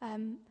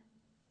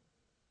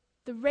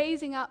the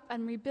raising up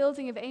and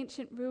rebuilding of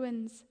ancient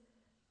ruins,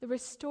 the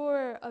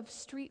restorer of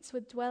streets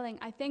with dwelling,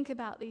 I think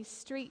about these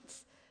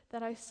streets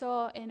that I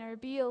saw in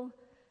Erbil.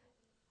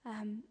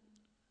 And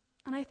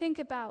I think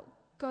about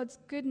God's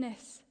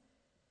goodness,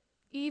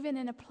 even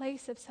in a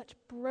place of such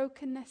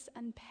brokenness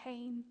and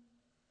pain.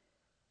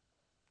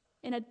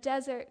 In a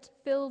desert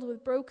filled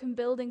with broken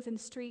buildings and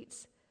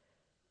streets,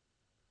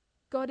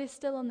 God is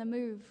still on the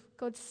move.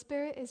 God's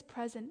Spirit is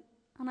present.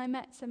 And I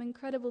met some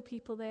incredible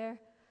people there.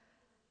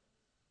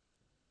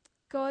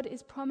 God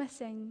is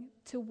promising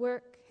to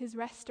work his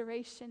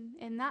restoration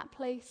in that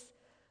place,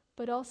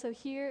 but also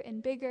here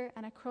in Biggar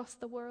and across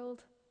the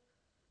world.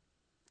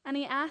 And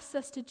he asks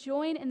us to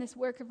join in this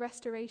work of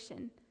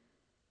restoration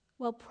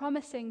while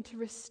promising to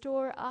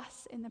restore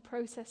us in the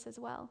process as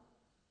well.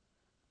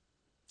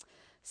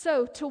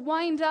 So, to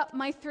wind up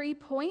my 3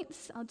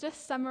 points, I'll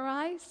just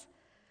summarize.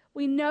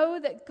 We know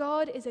that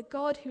God is a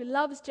God who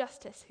loves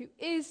justice, who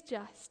is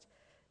just,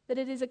 that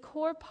it is a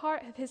core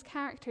part of his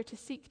character to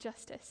seek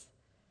justice.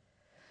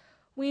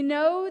 We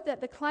know that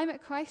the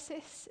climate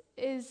crisis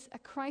is a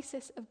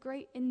crisis of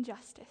great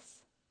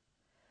injustice.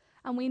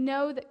 And we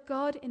know that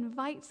God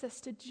invites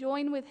us to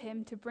join with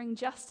him to bring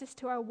justice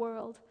to our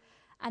world,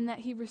 and that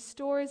he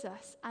restores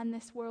us and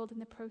this world in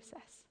the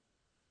process.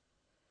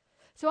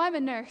 So I'm a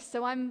nurse,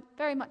 so I'm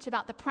very much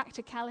about the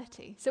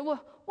practicality. So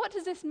what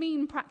does this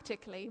mean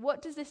practically?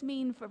 What does this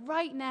mean for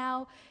right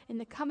now, in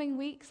the coming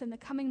weeks and the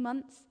coming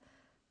months?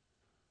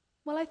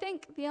 Well, I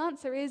think the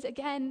answer is,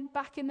 again,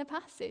 back in the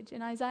passage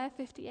in Isaiah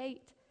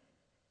 58.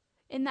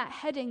 In that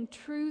heading,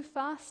 true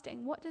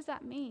fasting, what does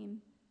that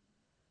mean?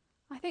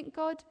 I think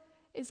God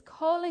is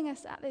calling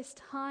us at this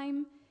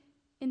time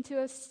into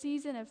a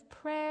season of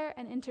prayer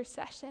and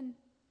intercession.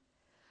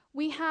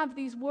 We have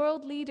these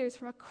world leaders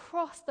from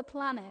across the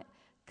planet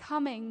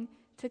coming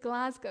to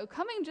Glasgow,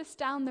 coming just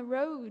down the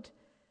road.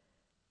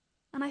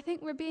 And I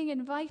think we're being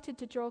invited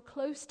to draw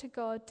close to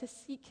God, to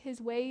seek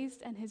his ways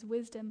and his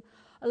wisdom,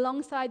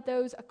 alongside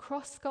those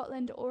across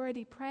Scotland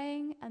already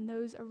praying and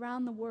those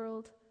around the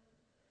world.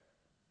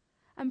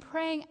 And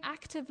praying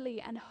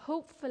actively and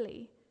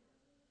hopefully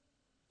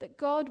that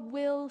God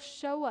will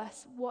show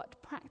us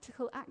what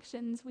practical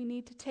actions we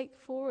need to take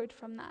forward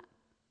from that.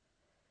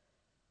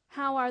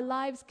 How our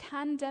lives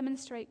can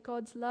demonstrate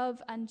God's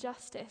love and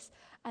justice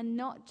and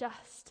not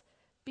just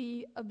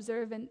be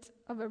observant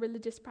of a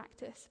religious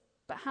practice,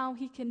 but how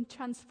he can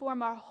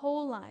transform our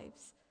whole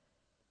lives.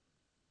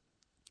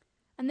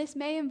 And this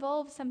may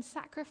involve some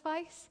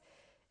sacrifice.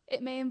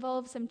 It may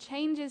involve some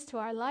changes to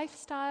our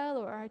lifestyle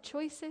or our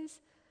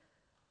choices.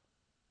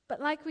 But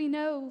like we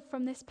know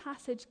from this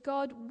passage,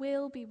 God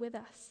will be with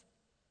us,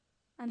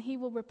 and he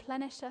will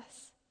replenish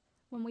us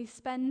when we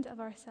spend of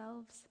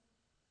ourselves.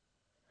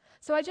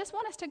 So I just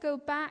want us to go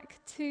back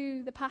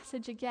to the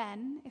passage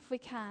again, if we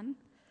can,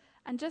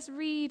 and just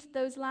read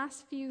those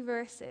last few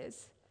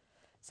verses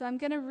So I'm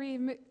going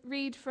to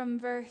read from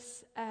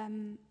verse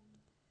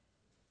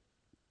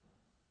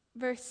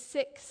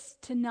 6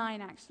 to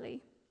 9,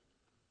 actually.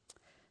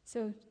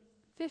 So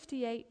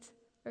 58,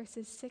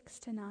 verses 6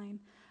 to 9.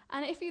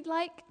 And if you'd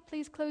like,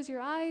 please close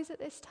your eyes at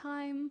this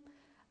time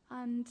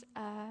and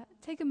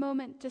take a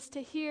moment just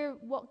to hear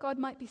what God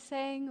might be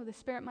saying or the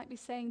Spirit might be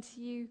saying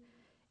to you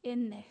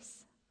in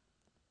this.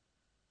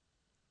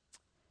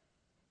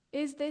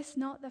 Is this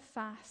not the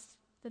fast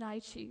that I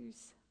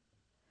choose?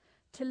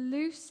 To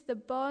loose the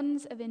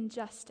bonds of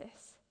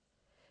injustice,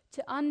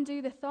 to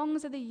undo the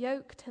thongs of the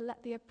yoke, to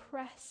let the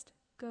oppressed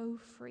go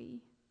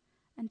free,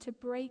 and to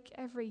break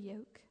every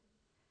yoke?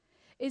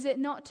 Is it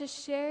not to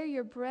share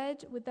your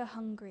bread with the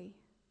hungry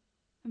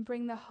and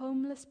bring the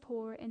homeless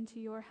poor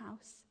into your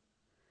house?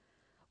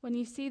 When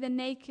you see the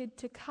naked,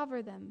 to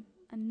cover them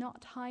and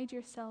not hide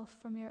yourself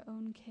from your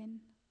own kin.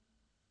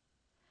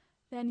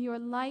 Then your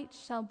light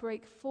shall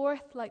break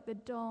forth like the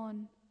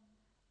dawn,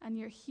 and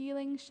your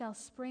healing shall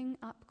spring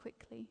up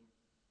quickly.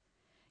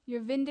 Your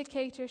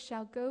vindicator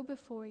shall go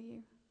before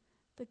you.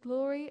 The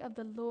glory of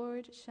the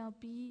Lord shall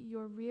be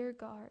your rear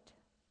guard.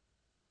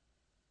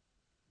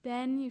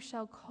 Then you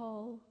shall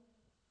call,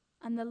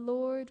 and the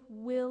Lord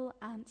will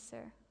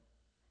answer.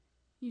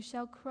 You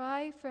shall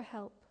cry for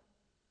help,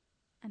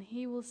 and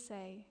he will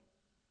say,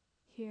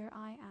 "Here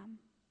I am."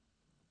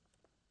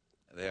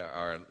 There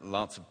are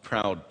lots of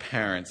proud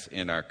parents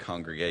in our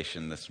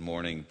congregation this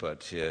morning,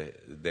 but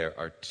there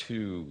are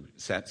two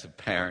sets of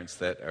parents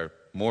that are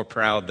more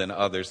proud than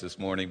others this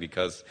morning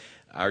because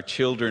our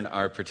children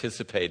are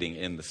participating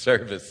in the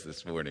service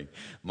this morning.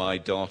 My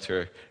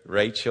daughter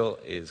Rachel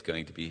is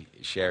going to be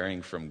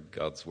sharing from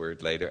God's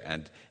Word later,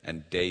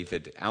 and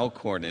David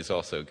Alcorn is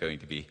also going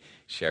to be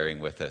sharing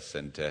with us,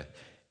 and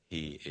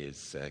he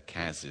is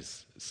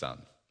Kaz's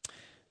son.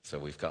 So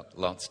we've got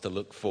lots to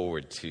look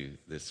forward to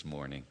this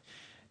morning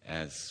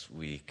as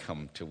we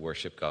come to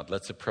worship God.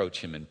 Let's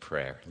approach him in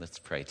prayer. Let's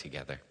pray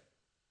together.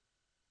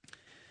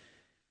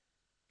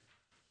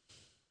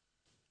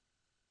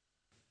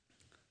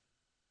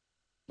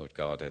 Lord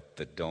God, at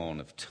the dawn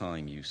of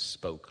time, you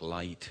spoke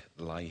light,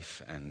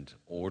 life, and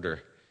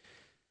order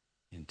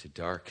into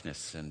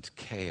darkness and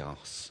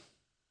chaos.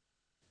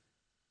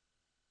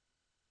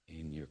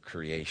 In your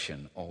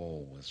creation,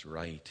 all was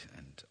right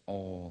and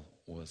all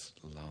was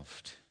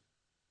loved.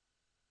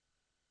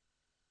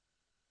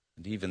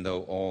 And even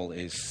though all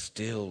is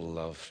still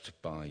loved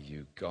by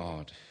you,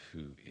 God,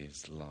 who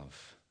is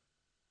love,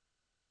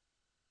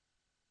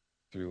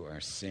 through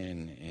our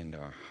sin in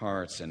our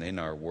hearts and in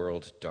our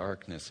world,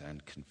 darkness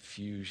and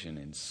confusion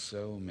in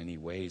so many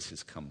ways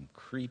has come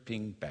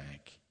creeping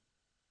back.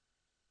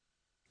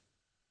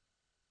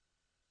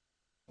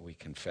 We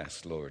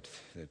confess, Lord,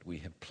 that we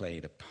have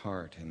played a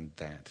part in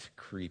that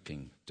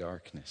creeping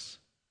darkness.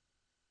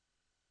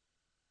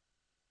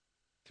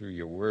 Through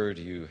your word,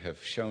 you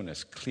have shown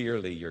us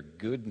clearly your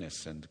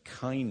goodness and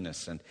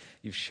kindness, and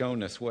you've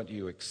shown us what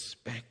you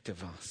expect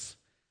of us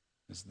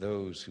as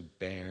those who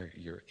bear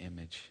your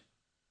image.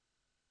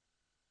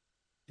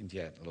 And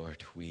yet,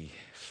 Lord, we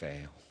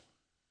fail.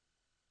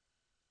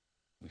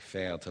 We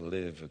fail to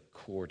live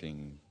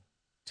according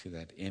to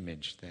that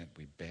image that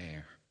we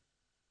bear.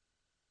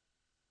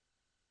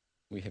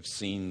 We have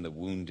seen the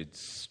wounded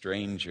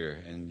stranger,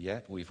 and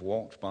yet we've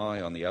walked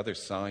by on the other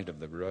side of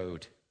the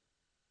road.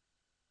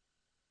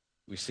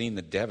 We've seen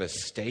the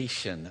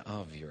devastation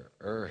of your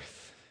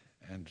earth,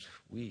 and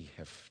we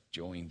have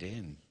joined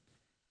in.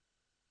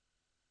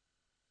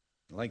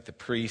 Like the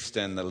priest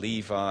and the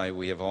Levi,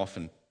 we have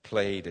often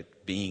played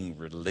at being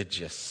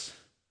religious,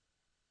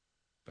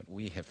 but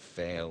we have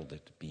failed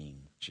at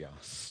being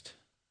just.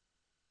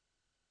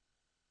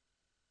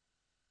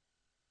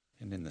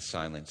 And in the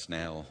silence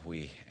now,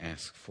 we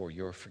ask for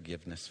your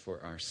forgiveness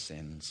for our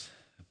sins,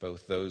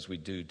 both those we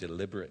do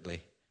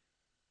deliberately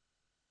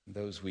and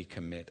those we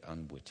commit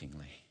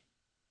unwittingly.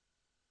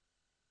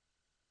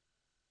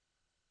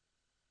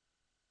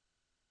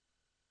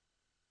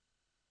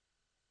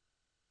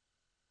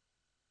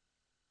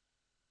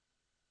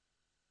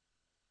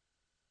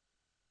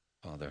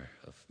 Father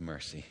of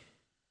mercy,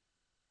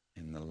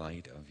 in the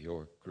light of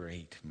your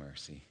great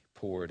mercy,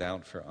 poured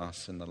out for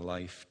us in the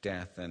life,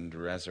 death, and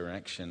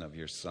resurrection of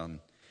your Son,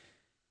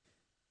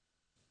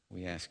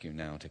 we ask you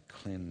now to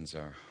cleanse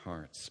our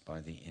hearts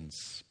by the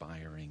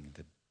inspiring,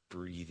 the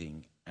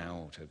breathing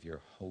out of your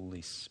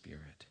Holy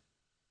Spirit.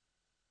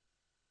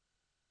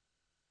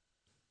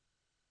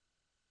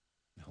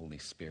 Holy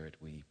Spirit,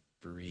 we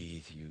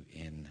breathe you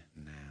in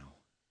now.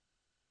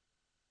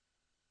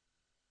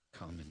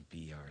 Come and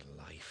be our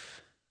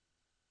life.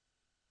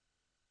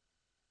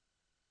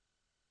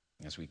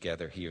 As we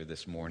gather here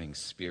this morning,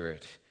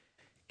 Spirit,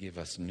 give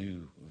us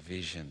new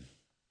vision.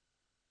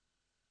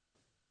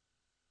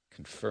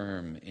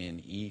 Confirm in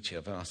each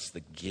of us the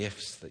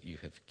gifts that you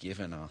have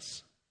given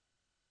us.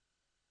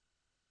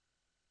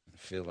 And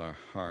fill our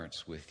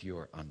hearts with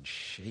your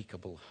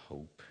unshakable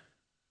hope.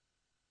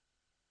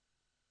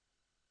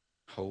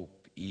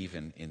 Hope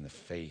even in the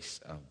face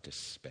of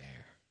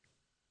despair.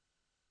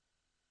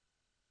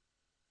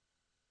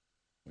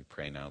 We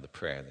pray now the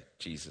prayer that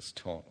Jesus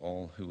taught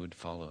all who would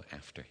follow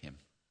after him.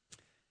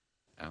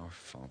 Our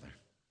Father,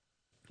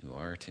 who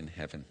art in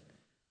heaven,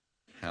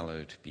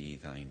 hallowed be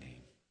thy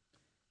name.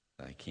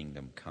 Thy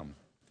kingdom come,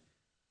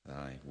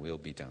 thy will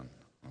be done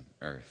on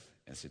earth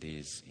as it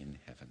is in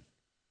heaven.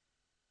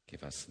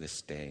 Give us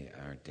this day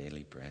our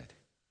daily bread,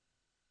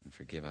 and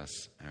forgive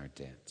us our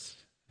debts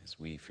as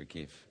we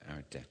forgive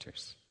our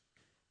debtors.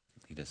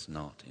 Lead us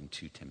not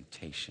into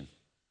temptation,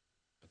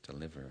 but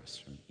deliver us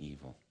from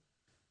evil.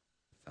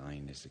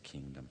 Thine is the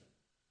kingdom,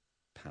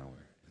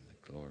 power, and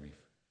the glory.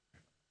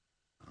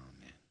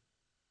 Amen.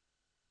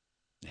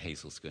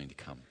 Hazel's going to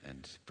come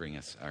and bring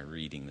us our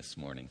reading this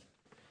morning.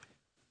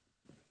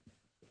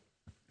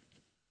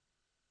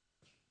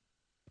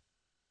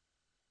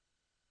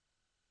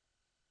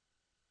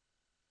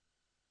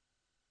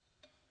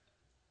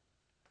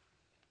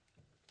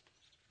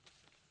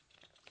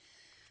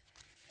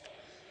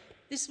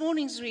 This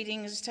morning's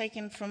reading is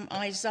taken from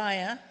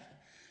Isaiah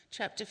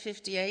chapter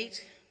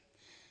 58,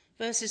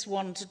 verses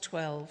 1 to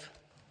 12.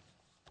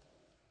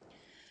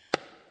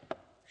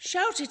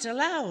 Shout it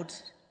aloud,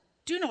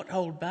 do not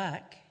hold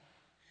back.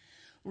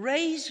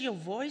 Raise your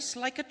voice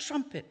like a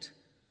trumpet.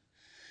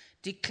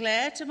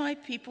 Declare to my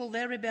people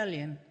their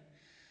rebellion,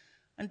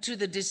 and to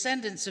the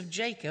descendants of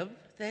Jacob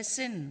their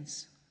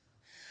sins.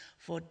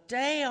 For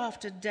day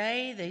after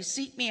day they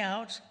seek me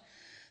out.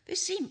 They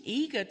seem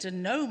eager to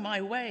know my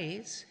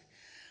ways,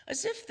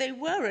 as if they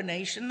were a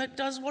nation that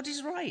does what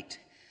is right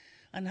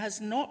and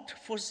has not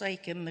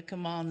forsaken the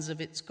commands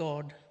of its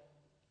God.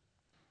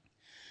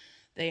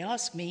 They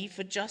ask me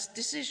for just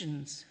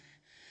decisions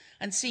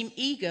and seem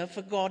eager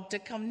for God to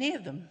come near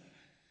them.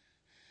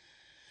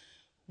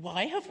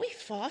 Why have we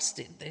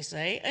fasted, they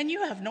say, and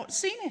you have not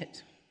seen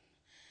it?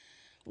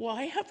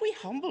 Why have we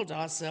humbled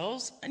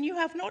ourselves and you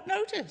have not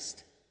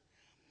noticed?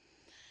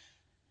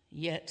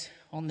 Yet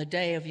on the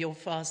day of your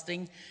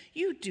fasting,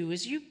 you do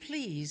as you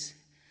please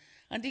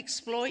and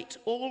exploit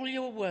all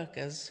your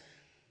workers.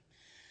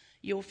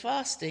 Your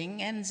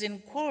fasting ends in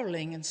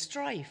quarreling and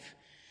strife,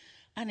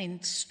 and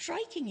in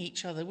striking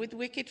each other with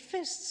wicked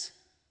fists.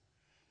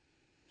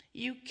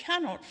 You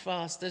cannot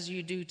fast as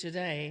you do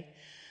today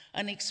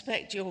and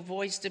expect your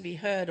voice to be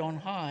heard on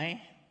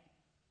high.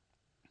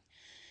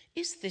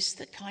 Is this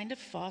the kind of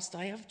fast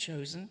I have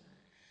chosen?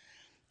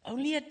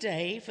 Only a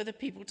day for the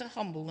people to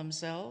humble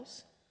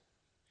themselves?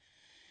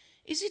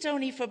 Is it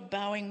only for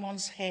bowing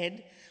one's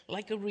head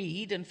like a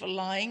reed and for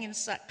lying in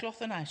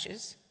sackcloth and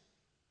ashes?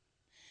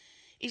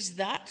 Is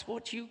that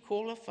what you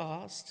call a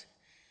fast,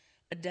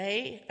 a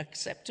day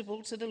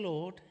acceptable to the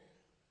Lord?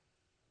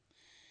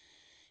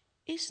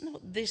 Is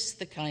not this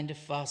the kind of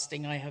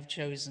fasting I have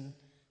chosen?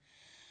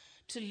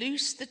 To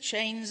loose the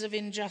chains of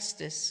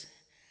injustice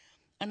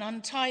and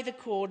untie the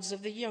cords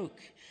of the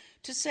yoke,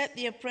 to set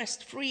the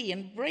oppressed free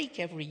and break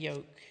every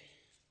yoke?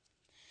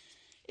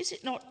 Is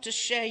it not to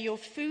share your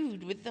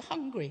food with the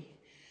hungry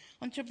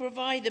and to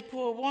provide the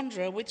poor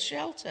wanderer with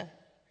shelter?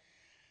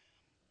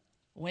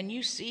 When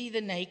you see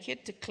the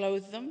naked, to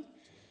clothe them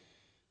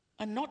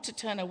and not to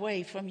turn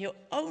away from your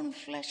own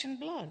flesh and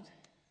blood?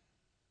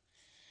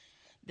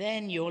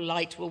 Then your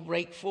light will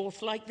break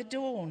forth like the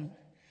dawn,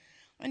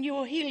 and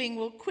your healing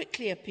will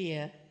quickly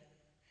appear.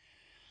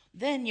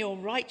 Then your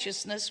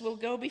righteousness will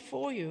go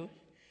before you,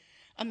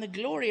 and the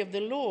glory of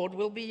the Lord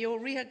will be your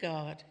rear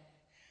guard.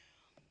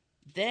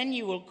 Then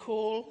you will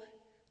call,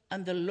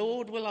 and the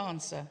Lord will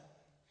answer.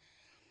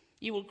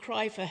 You will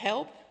cry for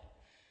help,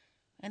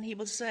 and he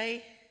will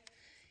say,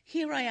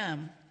 here I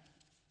am.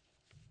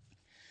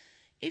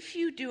 If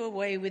you do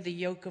away with the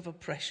yoke of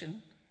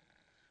oppression,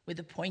 with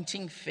the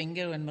pointing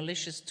finger and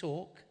malicious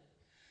talk,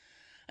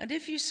 and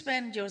if you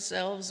spend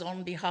yourselves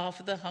on behalf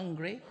of the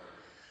hungry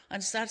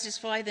and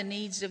satisfy the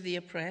needs of the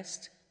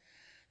oppressed,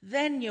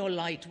 then your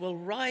light will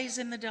rise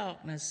in the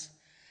darkness,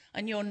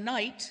 and your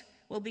night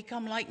will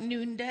become like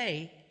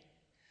noonday.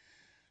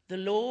 The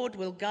Lord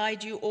will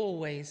guide you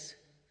always.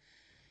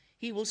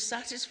 He will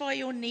satisfy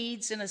your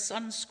needs in a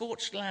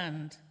sun-scorched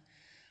land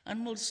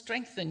and will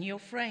strengthen your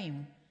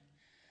frame.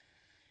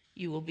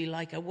 You will be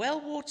like a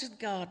well-watered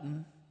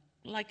garden,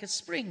 like a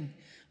spring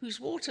whose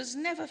waters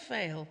never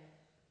fail.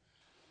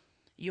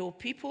 Your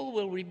people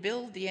will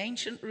rebuild the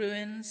ancient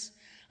ruins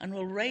and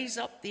will raise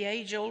up the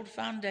age-old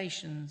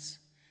foundations.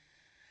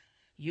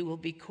 You will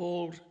be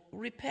called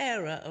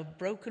repairer of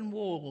broken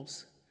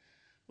walls,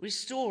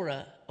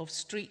 restorer of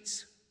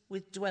streets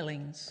with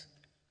dwellings.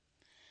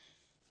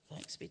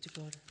 Thanks be to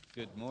God.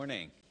 Good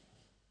morning.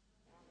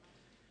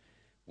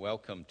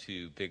 Welcome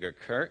to Biggar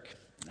Kirk.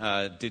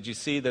 Did you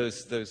see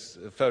those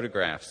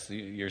photographs?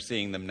 You're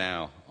seeing them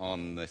now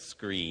on the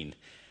screen.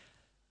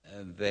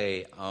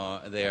 They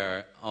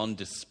are on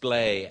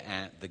display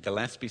at the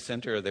Gillespie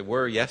Center, or they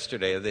were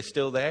yesterday. Are they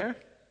still there?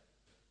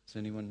 Does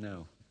anyone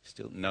know?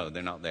 No,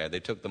 they're not there. They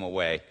took them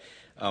away.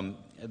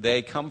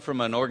 They come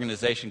from an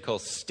organization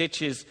called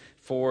Stitches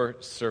for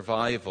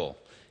Survival.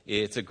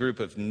 It's a group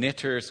of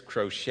knitters,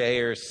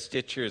 crocheters,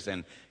 stitchers,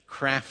 and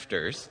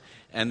crafters,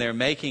 and they're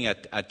making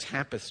a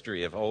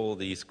tapestry of all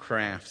these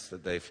crafts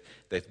that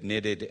they've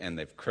knitted and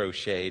they've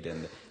crocheted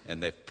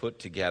and they've put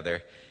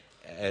together,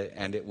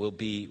 and it will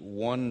be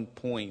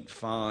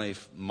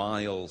 1.5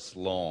 miles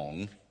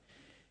long.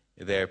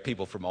 There are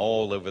people from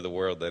all over the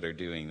world that are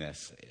doing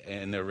this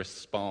in a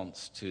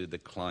response to the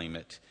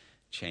climate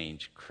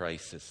change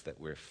crisis that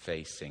we're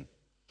facing.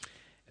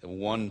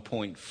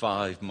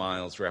 1.5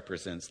 miles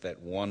represents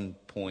that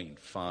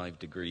 1.5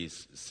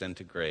 degrees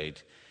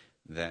centigrade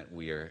that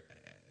we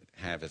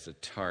have as a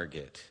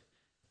target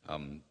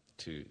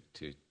to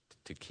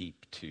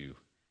keep to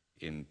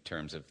in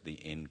terms of the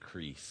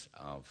increase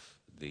of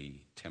the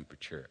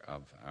temperature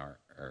of our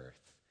Earth.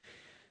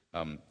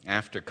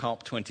 After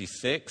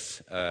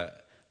COP26,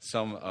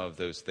 some of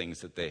those things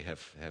that they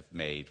have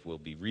made will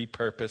be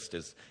repurposed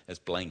as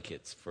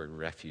blankets for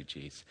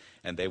refugees.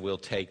 And they will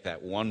take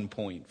that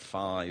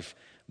 1.5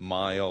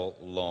 mile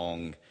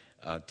long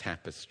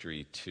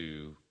tapestry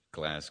to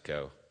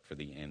Glasgow for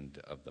the end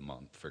of the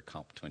month for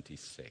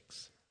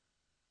COP26.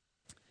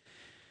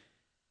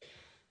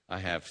 I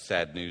have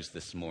sad news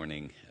this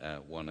morning.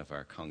 One of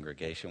our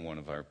congregation, one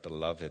of our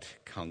beloved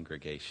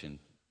congregation,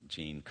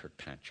 Jean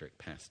Kirkpatrick,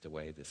 passed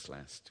away this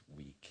last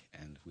week,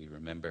 and we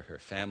remember her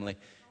family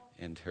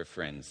and her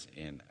friends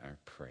in our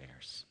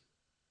prayers.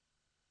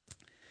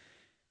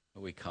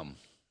 We come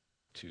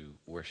to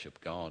worship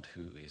God,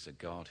 who is a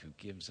God who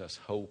gives us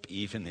hope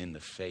even in the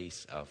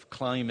face of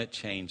climate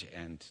change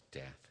and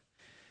death.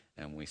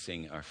 And we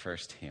sing our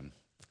first hymn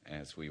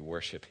as we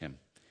worship him,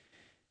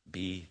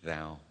 "Be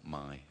Thou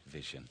My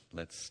Vision."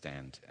 Let's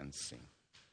stand and sing.